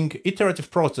 tinkering, iterative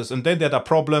process, and then they had a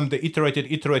problem. They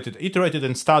iterated,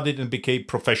 and studied and became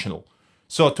professional.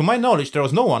 So, to my knowledge, there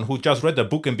was no one who just read a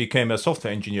book and became a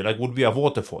software engineer, like would be a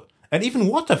waterfall. And even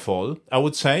waterfall, I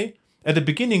would say, at the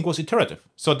beginning was iterative.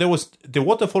 So the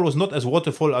waterfall was not as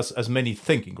waterfall as many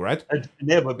thinking, right? It's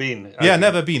never been.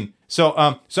 Never been. So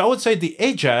I would say the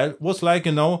agile was like,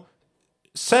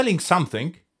 selling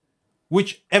something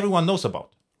which everyone knows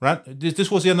about, right?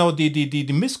 This was,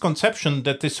 the misconception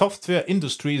that the software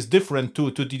industry is different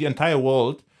to the entire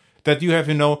world, that you have,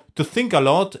 to think a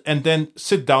lot and then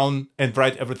sit down and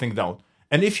write everything down.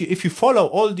 And if you follow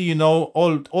all the,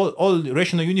 all the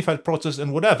rational unified process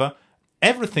and whatever,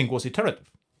 everything was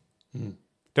iterative.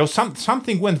 There was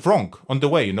something went wrong on the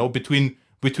way, between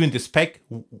the spec.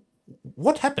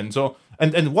 What happened? So,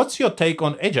 and what's your take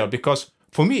on agile? Because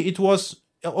for me, it was,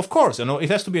 of course, it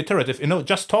has to be iterative.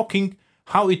 Just talking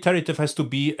how iterative has to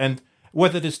be, and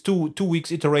whether it is 2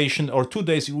 weeks iteration or 2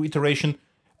 days iteration.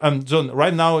 So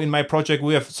right now in my project,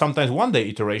 we have sometimes 1 day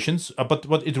iterations, but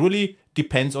it really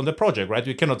depends on the project, right?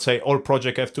 We cannot say all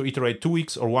projects have to iterate 2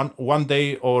 weeks or one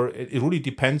day, or it really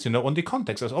depends, on the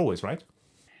context as always, right?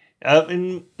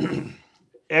 Agile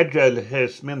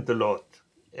has meant a lot,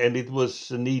 and it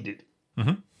was needed.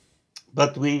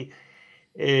 But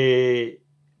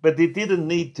but it didn't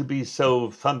need to be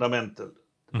so fundamental.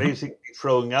 Basically,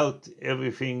 throwing out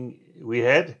everything we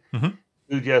had.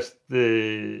 To just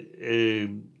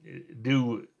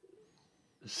do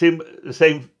same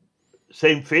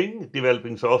thing,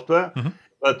 developing software,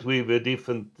 but with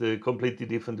a completely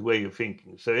different way of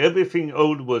thinking. So everything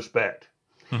old was bad,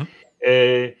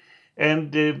 and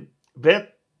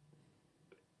that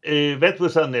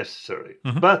was unnecessary.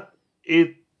 But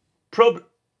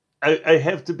I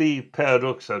have to be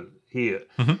paradoxal here.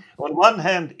 On one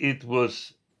hand, it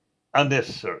was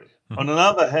unnecessary. On the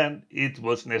other hand, it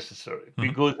was necessary,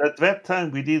 because at that time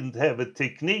we didn't have a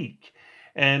technique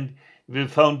and the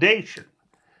foundation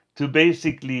to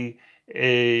basically,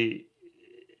 in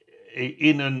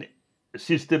a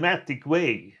systematic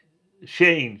way,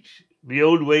 change the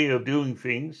old way of doing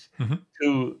things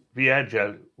to the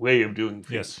agile way of doing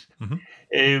things.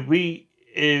 Yes.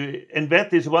 And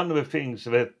that is one of the things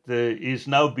that is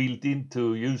now built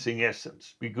into using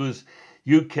Essence, because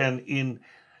you can, in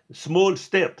small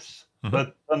steps,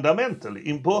 but fundamentally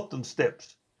important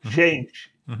steps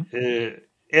change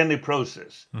any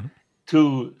process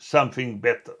to something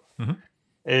better.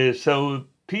 So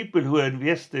people who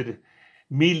invested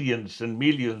millions and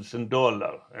millions in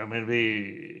dollar. I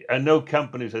mean, I know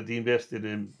companies that invested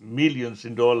in millions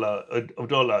of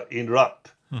dollar in RAP,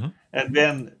 and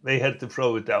then they had to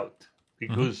throw it out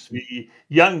because we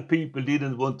young people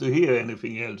didn't want to hear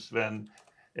anything else than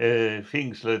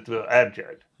things that were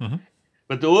agile.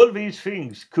 But all these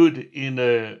things could, in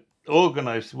a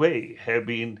organized way, have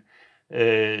been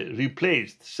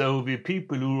replaced. So the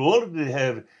people who already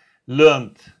have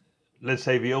learned, let's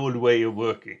say, the old way of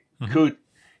working, could,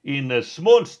 in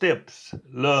small steps,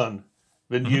 learn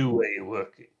the new way of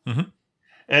working.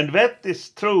 And that is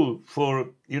true for,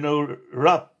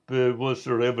 RAP was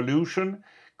a revolution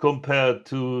compared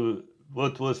to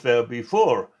what was there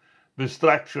before, the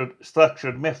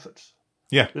structured methods.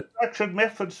 Yeah. The structured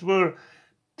methods were,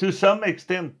 to some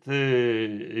extent,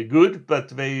 good, but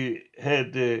they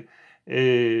had they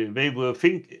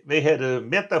had a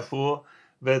metaphor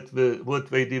that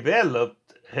what they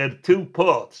developed had two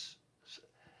parts: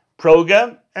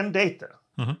 program and data.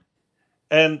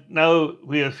 And now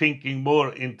we are thinking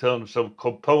more in terms of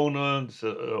components,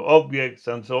 objects,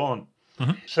 and so on.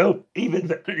 So even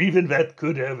that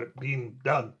could have been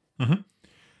done.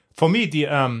 For me, the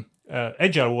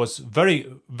Agile was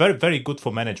very, very, very good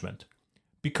for management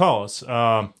because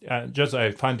just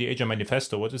I find the Agile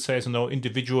Manifesto, what it says,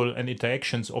 individual and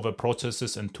interactions over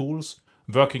processes and tools,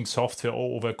 working software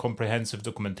over comprehensive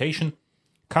documentation,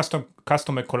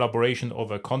 customer collaboration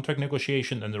over contract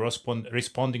negotiation, and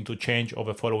responding to change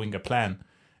over following a plan.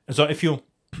 And so if you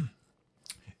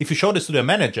show this to the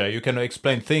manager, you can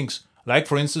explain things like,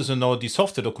 for instance, the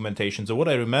software documentation. So what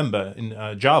I remember in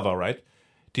Java, right?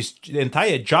 The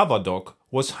entire Java doc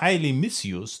was highly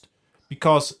misused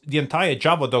because the entire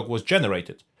Java doc was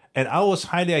generated. And I was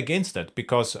highly against that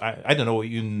because, I don't know,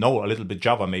 a little bit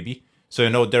Java maybe.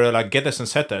 So, there are like getters and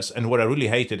setters. And what I really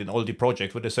hated in all the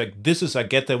projects, where they say, this is a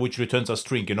getter which returns a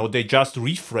string. They just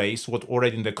rephrase what's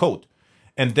already in the code.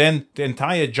 And then the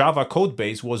entire Java code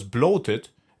base was bloated.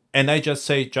 And I just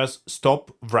say, just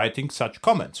stop writing such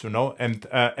comments,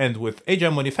 And with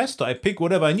Agile Manifesto, I pick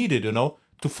whatever I needed,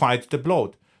 to fight the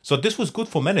bloat. So this was good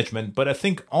for management. But I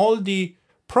think all the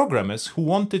programmers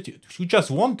who just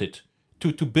wanted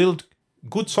to build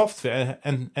good software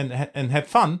and have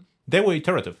fun, they were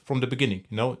iterative from the beginning.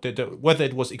 Whether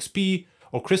it was XP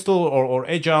or Crystal or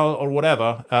Agile or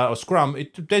whatever, or Scrum,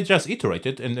 they just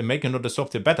iterated and make the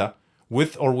software better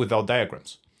with or without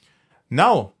diagrams.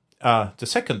 Now, the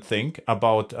second thing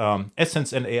about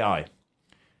Essence and AI.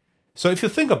 So if you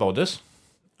think about this,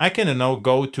 I can now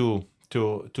go to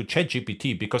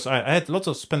ChatGPT because I had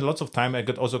spent lots of time. I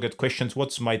could also get questions.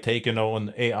 What's my take,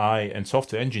 on AI and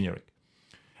software engineering?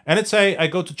 And let's say I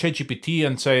go to ChatGPT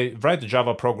and say, write a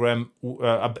Java program.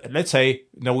 Let's say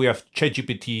now we have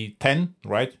ChatGPT 10,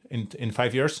 right, in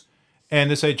 5 years.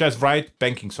 And they say, just write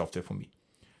banking software for me.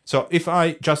 So if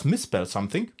I just misspell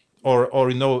something or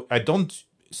I don't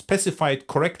specify it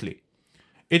correctly,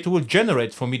 it will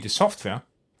generate for me the software.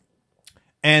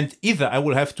 And either I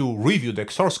will have to review the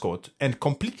source code and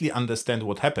completely understand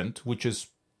what happened, which is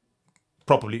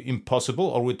probably impossible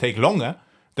or will take longer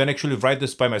than actually write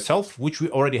this by myself, which we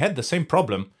already had the same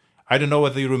problem. I don't know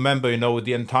whether you remember,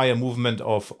 the entire movement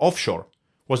of offshore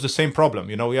was the same problem.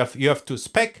 You have to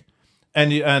spec,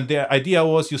 and the idea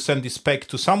was you send the spec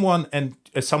to someone, and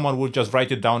someone will just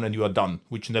write it down, and you are done,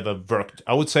 which never worked.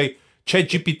 I would say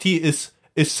ChatGPT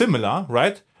is similar,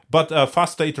 right? But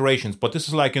faster iterations. But this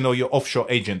is like your offshore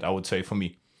agent, I would say, for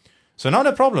me. So now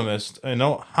the problem is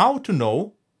how to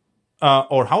know.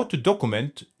 Or how to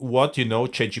document what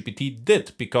ChatGPT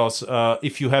did, because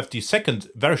if you have the second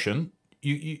version,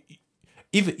 you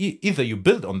either you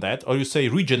build on that or you say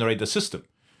regenerate the system.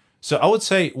 So I would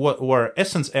say where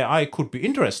Essence AI could be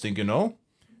interesting,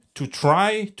 to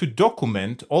try to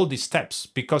document all these steps,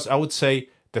 because I would say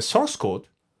the source code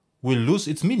will lose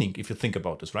its meaning if you think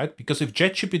about this, right? Because if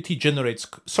ChatGPT generates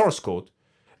source code,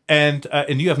 and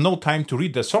you have no time to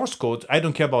read the source code, I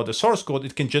don't care about the source code.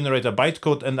 It can generate a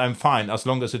bytecode and I'm fine as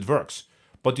long as it works.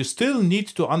 But you still need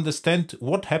to understand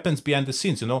what happens behind the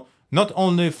scenes, not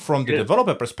only from the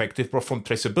developer perspective, but from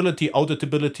traceability,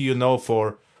 auditability,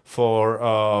 for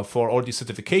all the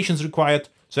certifications required.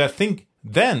 So I think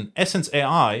then Essence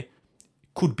AI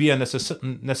could be a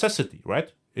necessity, right?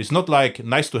 It's not like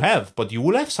nice to have, but you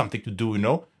will have something to do,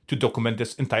 to document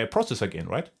this entire process again,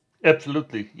 right?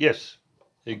 Absolutely, yes.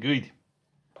 Agreed.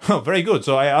 Oh, very good.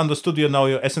 So I understood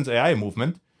your Essence AI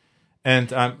movement,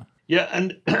 and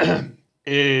and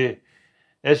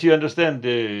as you understand,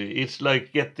 it's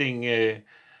like getting a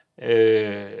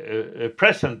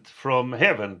present from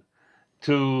heaven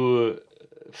to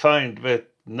find that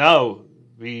now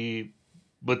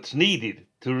what's needed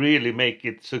to really make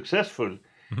it successful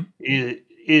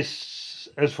is,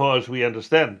 as far as we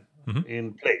understand,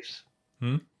 in place.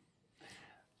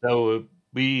 So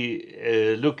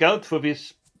we look out for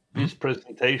this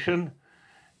presentation.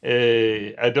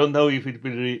 I don't know if it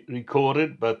will be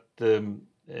recorded, but we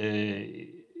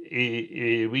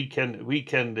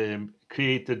can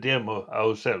create a demo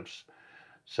ourselves.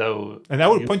 So, and I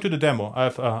will point to the demo.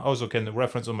 I've also can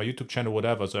reference on my YouTube channel,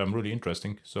 whatever. So I'm really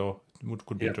interesting. So it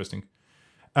could be interesting.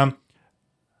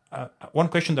 One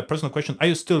question, the personal question: are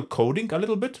you still coding a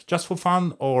little bit, just for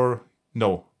fun, or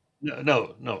no?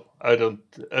 No, I don't.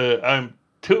 I'm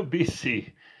too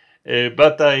busy,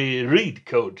 but I read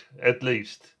code at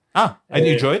least. And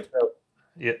you enjoy it?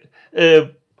 Yeah.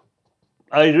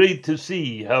 I read to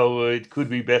see how it could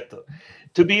be better.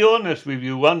 To be honest with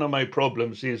you, one of my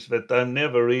problems is that I'm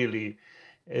never really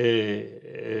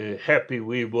happy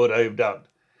with what I've done.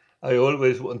 I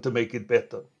always want to make it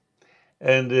better.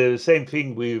 And same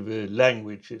thing with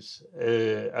languages.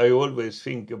 I always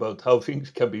think about how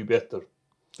things can be better.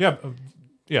 Yeah.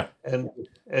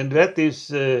 And that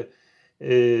is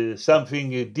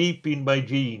something deep in my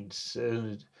genes,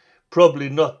 and probably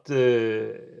not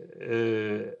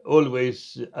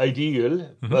always ideal,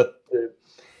 but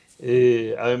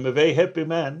I'm a very happy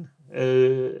man,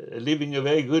 living a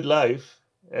very good life,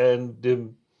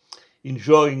 and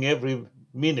enjoying every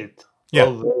minute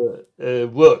of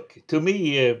work. To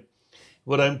me,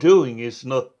 what I'm doing is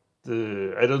not,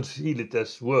 I don't feel it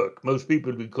as work. Most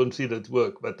people will consider it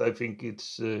work, but I think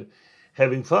it's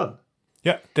having fun.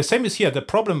 Yeah, the same is here. The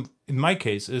problem in my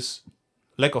case is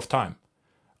lack of time.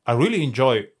 I really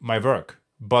enjoy my work,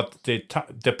 but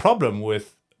the problem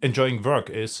with enjoying work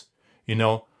is,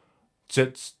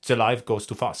 that the life goes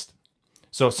too fast.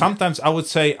 So sometimes I would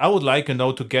say I would like,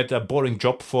 to get a boring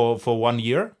job for 1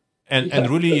 year and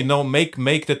really,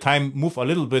 make the time move a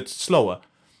little bit slower.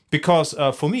 Because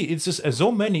for me, it's just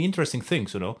so many interesting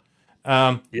things, and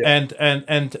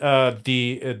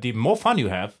the more fun you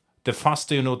have, the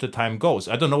faster the time goes.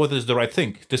 I don't know whether it's the right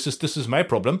thing. This is my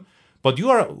problem, but you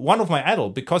are one of my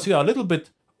idols because you are a little bit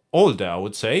older, I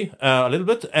would say, a little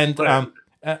bit. And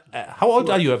how old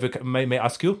are you? If I may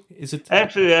ask you, is it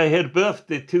actually I had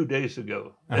birthday 2 days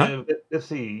ago? Let's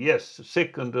see, yes,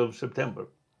 2nd of September,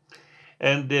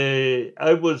 and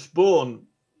I was born.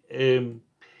 The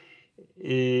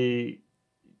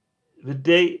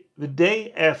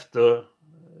day after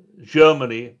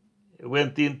Germany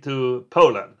went into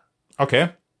Poland. Okay.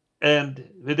 And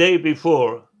the day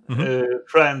before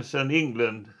France and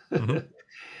England.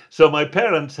 So my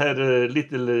parents had a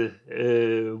little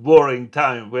worrying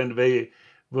time when they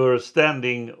were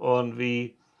standing on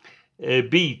the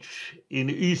beach in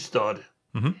Ystad.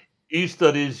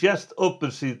 Ystad is just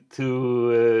opposite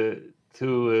to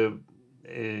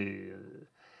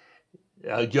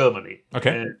Germany.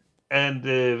 Okay. And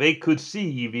they could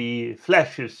see the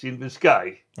flashes in the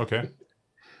sky. Okay.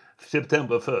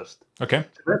 September 1st. Okay.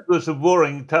 So that was a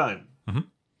worrying time.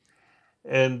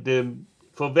 And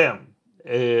for them,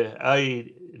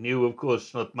 I knew, of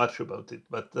course, not much about it,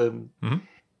 but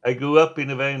I grew up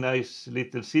in a very nice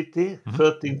little city,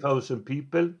 13,000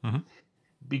 people,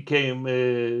 became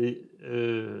a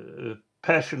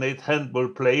passionate handball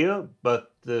player,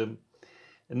 but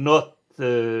not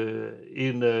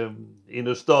in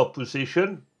a star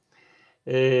position.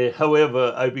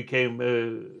 However, I became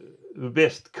the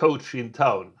best coach in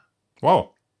town.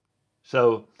 Wow!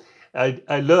 So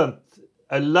I learned.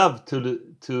 I love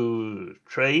to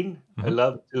train. I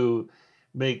love to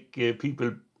make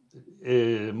people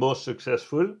more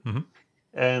successful,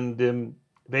 and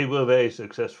they were very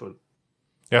successful.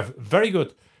 Yeah, very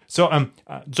good. So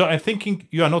so I'm thinking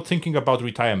you are not thinking about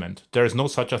retirement. There is no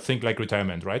such a thing like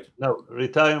retirement, right? No,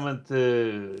 retirement.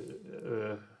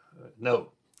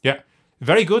 No. Yeah,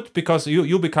 very good, because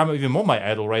you become even more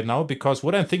my idol right now. Because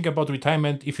what I'm thinking about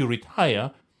retirement, if you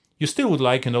retire, you still would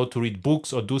like to read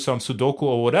books or do some Sudoku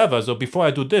or whatever. So before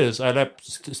I do this, I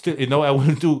still I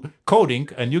will do coding,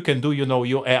 and you can do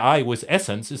your AI with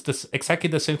Essence. It's exactly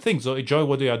the same thing. So enjoy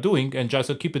what you are doing and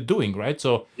just keep it doing, right?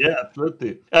 So yeah,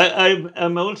 absolutely.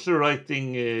 I'm also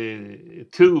writing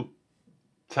 2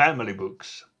 family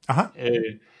books.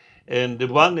 And the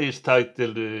one is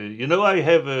titled, I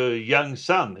have a young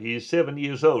son. He's 7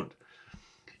 years old.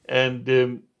 And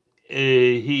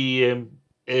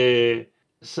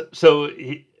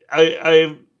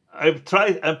I've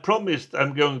tried, I promised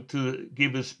I'm going to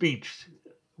give a speech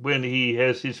when he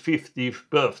has his 50th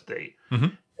birthday.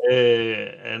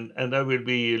 and I will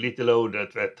be a little older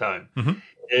at that time.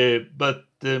 But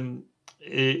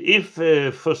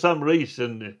if for some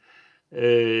reason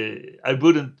I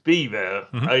wouldn't be there,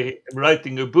 I am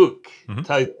writing a book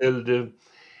titled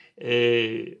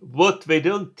 "What They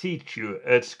Don't Teach You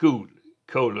at School: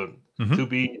 to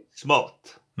be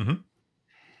smart."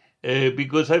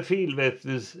 Because I feel that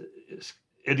this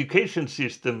education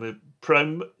system,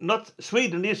 not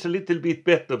Sweden is a little bit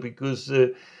better because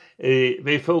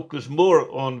they focus more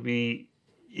on the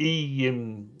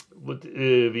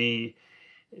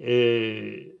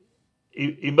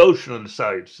emotional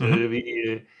sides,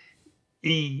 the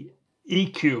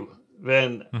EQ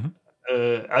than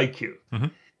IQ.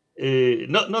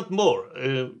 Not more,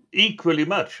 equally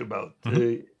much about.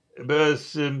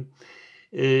 Whereas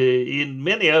in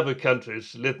many other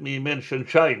countries, let me mention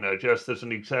China just as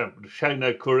an example,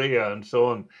 China, Korea, and so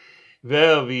on,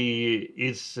 where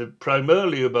it's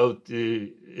primarily about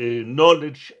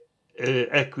knowledge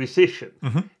acquisition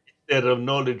instead of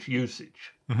knowledge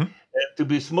usage. And to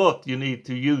be smart, you need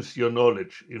to use your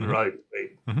knowledge in the right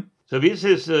way. So this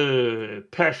is a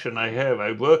passion I have.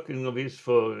 I'm working on this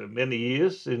for many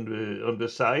years on the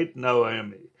side. Now I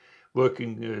am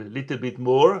working a little bit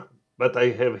more, but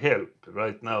I have help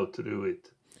right now to do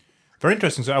it. Very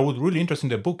interesting. So I would really interested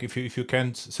in the book. If you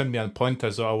can send me a pointer,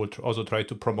 so I will also try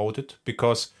to promote it.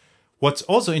 Because what's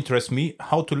also interests me,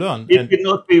 how to learn. It will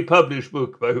not be a published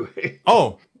book, by the way.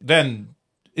 Oh, then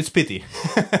it's pity.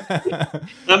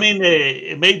 I mean,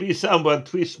 maybe someone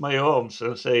twists my arms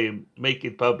and say, make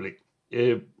it public.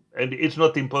 And it's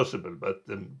not impossible, but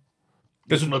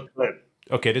it's not planned.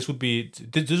 Okay, this would be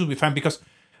fine, because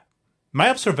my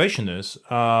observation is,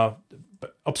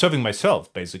 observing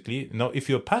myself, basically, if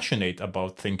you're passionate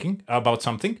about thinking about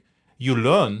something, you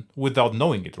learn without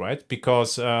knowing it, right?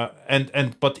 Because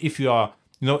but if you are,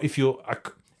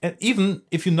 and even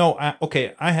if you know,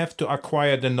 okay, I have to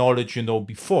acquire the knowledge,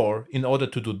 before in order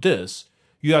to do this,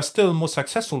 you are still more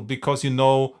successful because you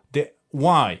know the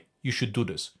why you should do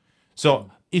this.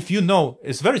 So if you know,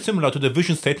 it's very similar to the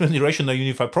vision statement irrational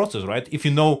unified process, right? If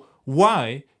you know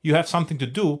why you have something to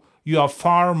do, you are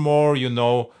far more,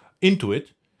 into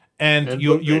it, and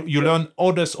you learn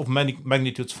orders of many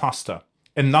magnitudes faster,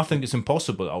 and nothing is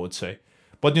impossible, I would say.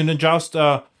 But just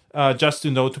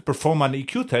to perform an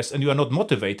EQ test and you are not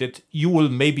motivated, you will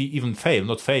maybe even fail.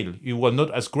 Not fail. You will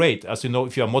not as great as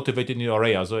if you are motivated in your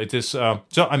area. So it is.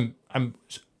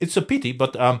 It's a pity,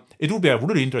 but it will be a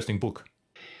really interesting book.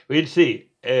 We'll see.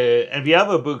 And the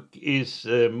other book is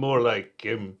more like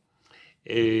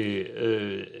a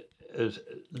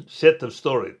set of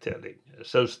storytelling.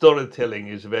 So storytelling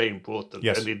is very important,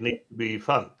 yes. And it needs to be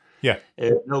fun. Yeah.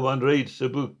 No one reads a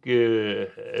book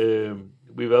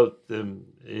without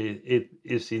it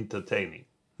is entertaining.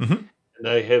 And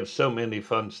I have so many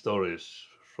fun stories,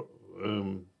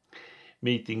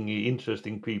 meeting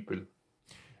interesting people.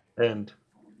 And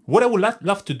what I would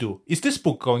love to do, is this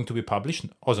book going to be published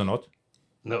or not?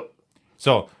 No.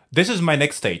 So this is my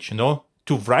next stage,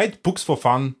 to write books for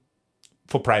fun,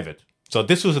 for private. So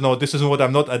this is what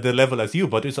I'm not at the level as you,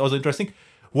 but it's also interesting.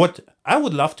 What I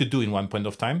would love to do in one point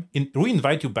of time,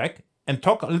 re-invite you back and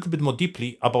talk a little bit more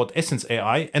deeply about Essence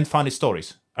AI and funny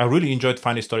stories. I really enjoyed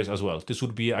funny stories as well. This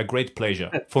would be a great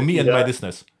pleasure for me and my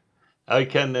listeners. We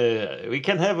can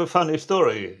have a funny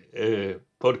story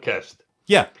podcast.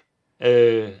 Yeah.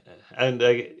 And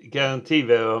I guarantee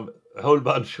there are a whole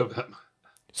bunch of them.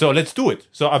 So let's do it.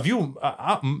 So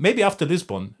maybe after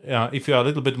Lisbon, if you are a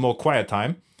little bit more quiet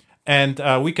time, and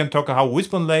we can talk how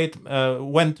Lisbon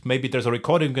went. Maybe there's a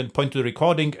recording, we can point to the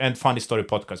recording, and funny story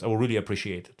podcast. I would really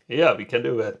appreciate it. Yeah, we can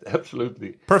do that.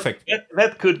 Absolutely. Perfect.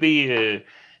 That could be,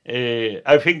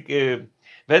 I think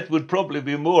that would probably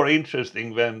be more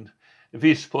interesting than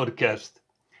this podcast,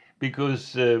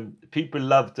 because people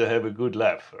love to have a good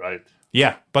laugh, right?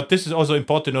 Yeah, but this is also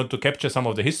important to capture some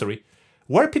of the history.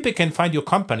 Where people can find your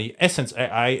company, Essence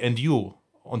AI, and you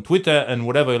on Twitter and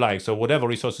whatever you like. So whatever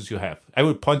resources you have. I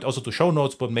will point also to show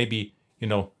notes, but maybe,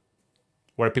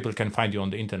 where people can find you on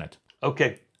the internet.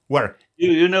 Okay. Where?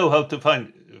 You know how to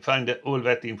find all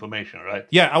that information, right?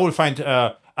 Yeah, I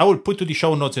will put to the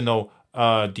show notes,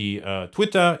 the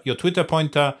Twitter, your Twitter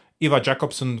pointer, Eva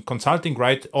Jacobson Consulting,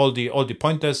 right? All the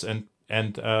pointers, and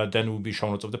then will be show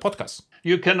notes of the podcast.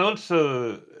 You can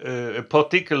also, a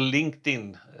particular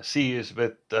LinkedIn series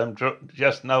that I'm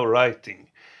just now writing,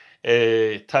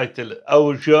 titled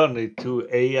Our Journey to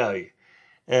AI.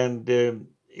 And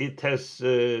it has,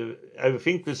 I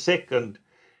think the second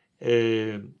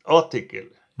article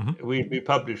will be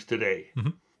published today.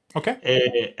 Okay.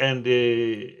 And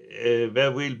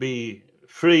there will be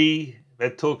 3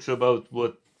 that talks about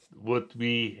what what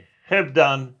we have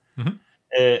done,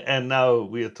 and now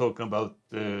we are talking about,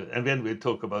 and then we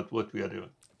talk about what we are doing.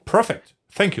 Perfect.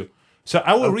 Thank you. So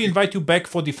I will re-invite you back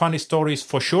for the funny stories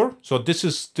for sure. So this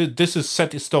is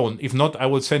set in stone. If not, I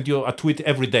will send you a tweet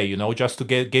every day, just to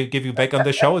give you back on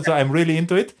the show. So I'm really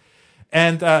into it.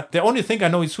 And the only thing I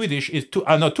know in Swedish is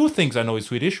two things I know in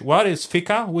Swedish. One is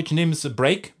fika, which means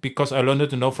break, because I learned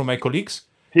it from my colleagues.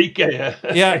 Fika, yeah.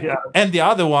 Yeah. And the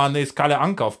other one is Kalle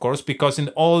Anka, of course, because in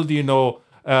all the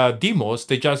demos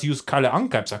they just use Kalle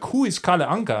Anka. It's like, who is Kalle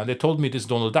Anka? And they told me this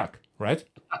Donald Duck, right?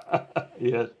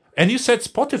 Yes. And you said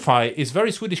Spotify is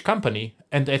very Swedish company,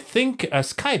 and I think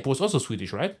Skype was also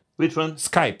Swedish, right? Which one?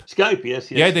 Skype. Skype, yes.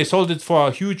 Yeah, they sold it for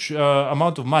a huge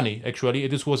amount of money. Actually,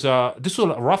 this was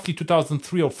roughly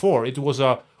 2003 or 4. It was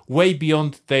way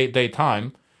beyond their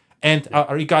time. And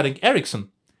regarding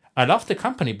Ericsson, I love the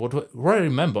company, but what I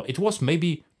remember, it was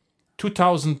maybe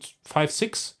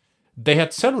 2005-6. They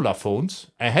had cellular phones.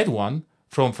 I had one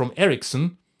from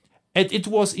Ericsson, and it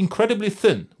was incredibly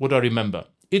thin. What I remember.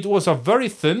 It was a very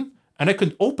thin, and I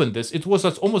could open this. It was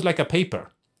almost like a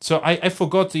paper. So I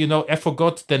forgot, I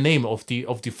forgot the name of the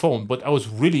phone, but I was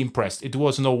really impressed. It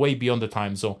was way beyond the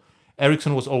time. So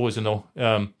Ericsson was always,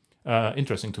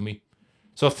 interesting to me.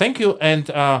 So thank you,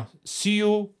 and see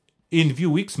you in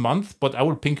few weeks, month. But I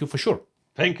will ping you for sure.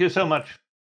 Thank you so much.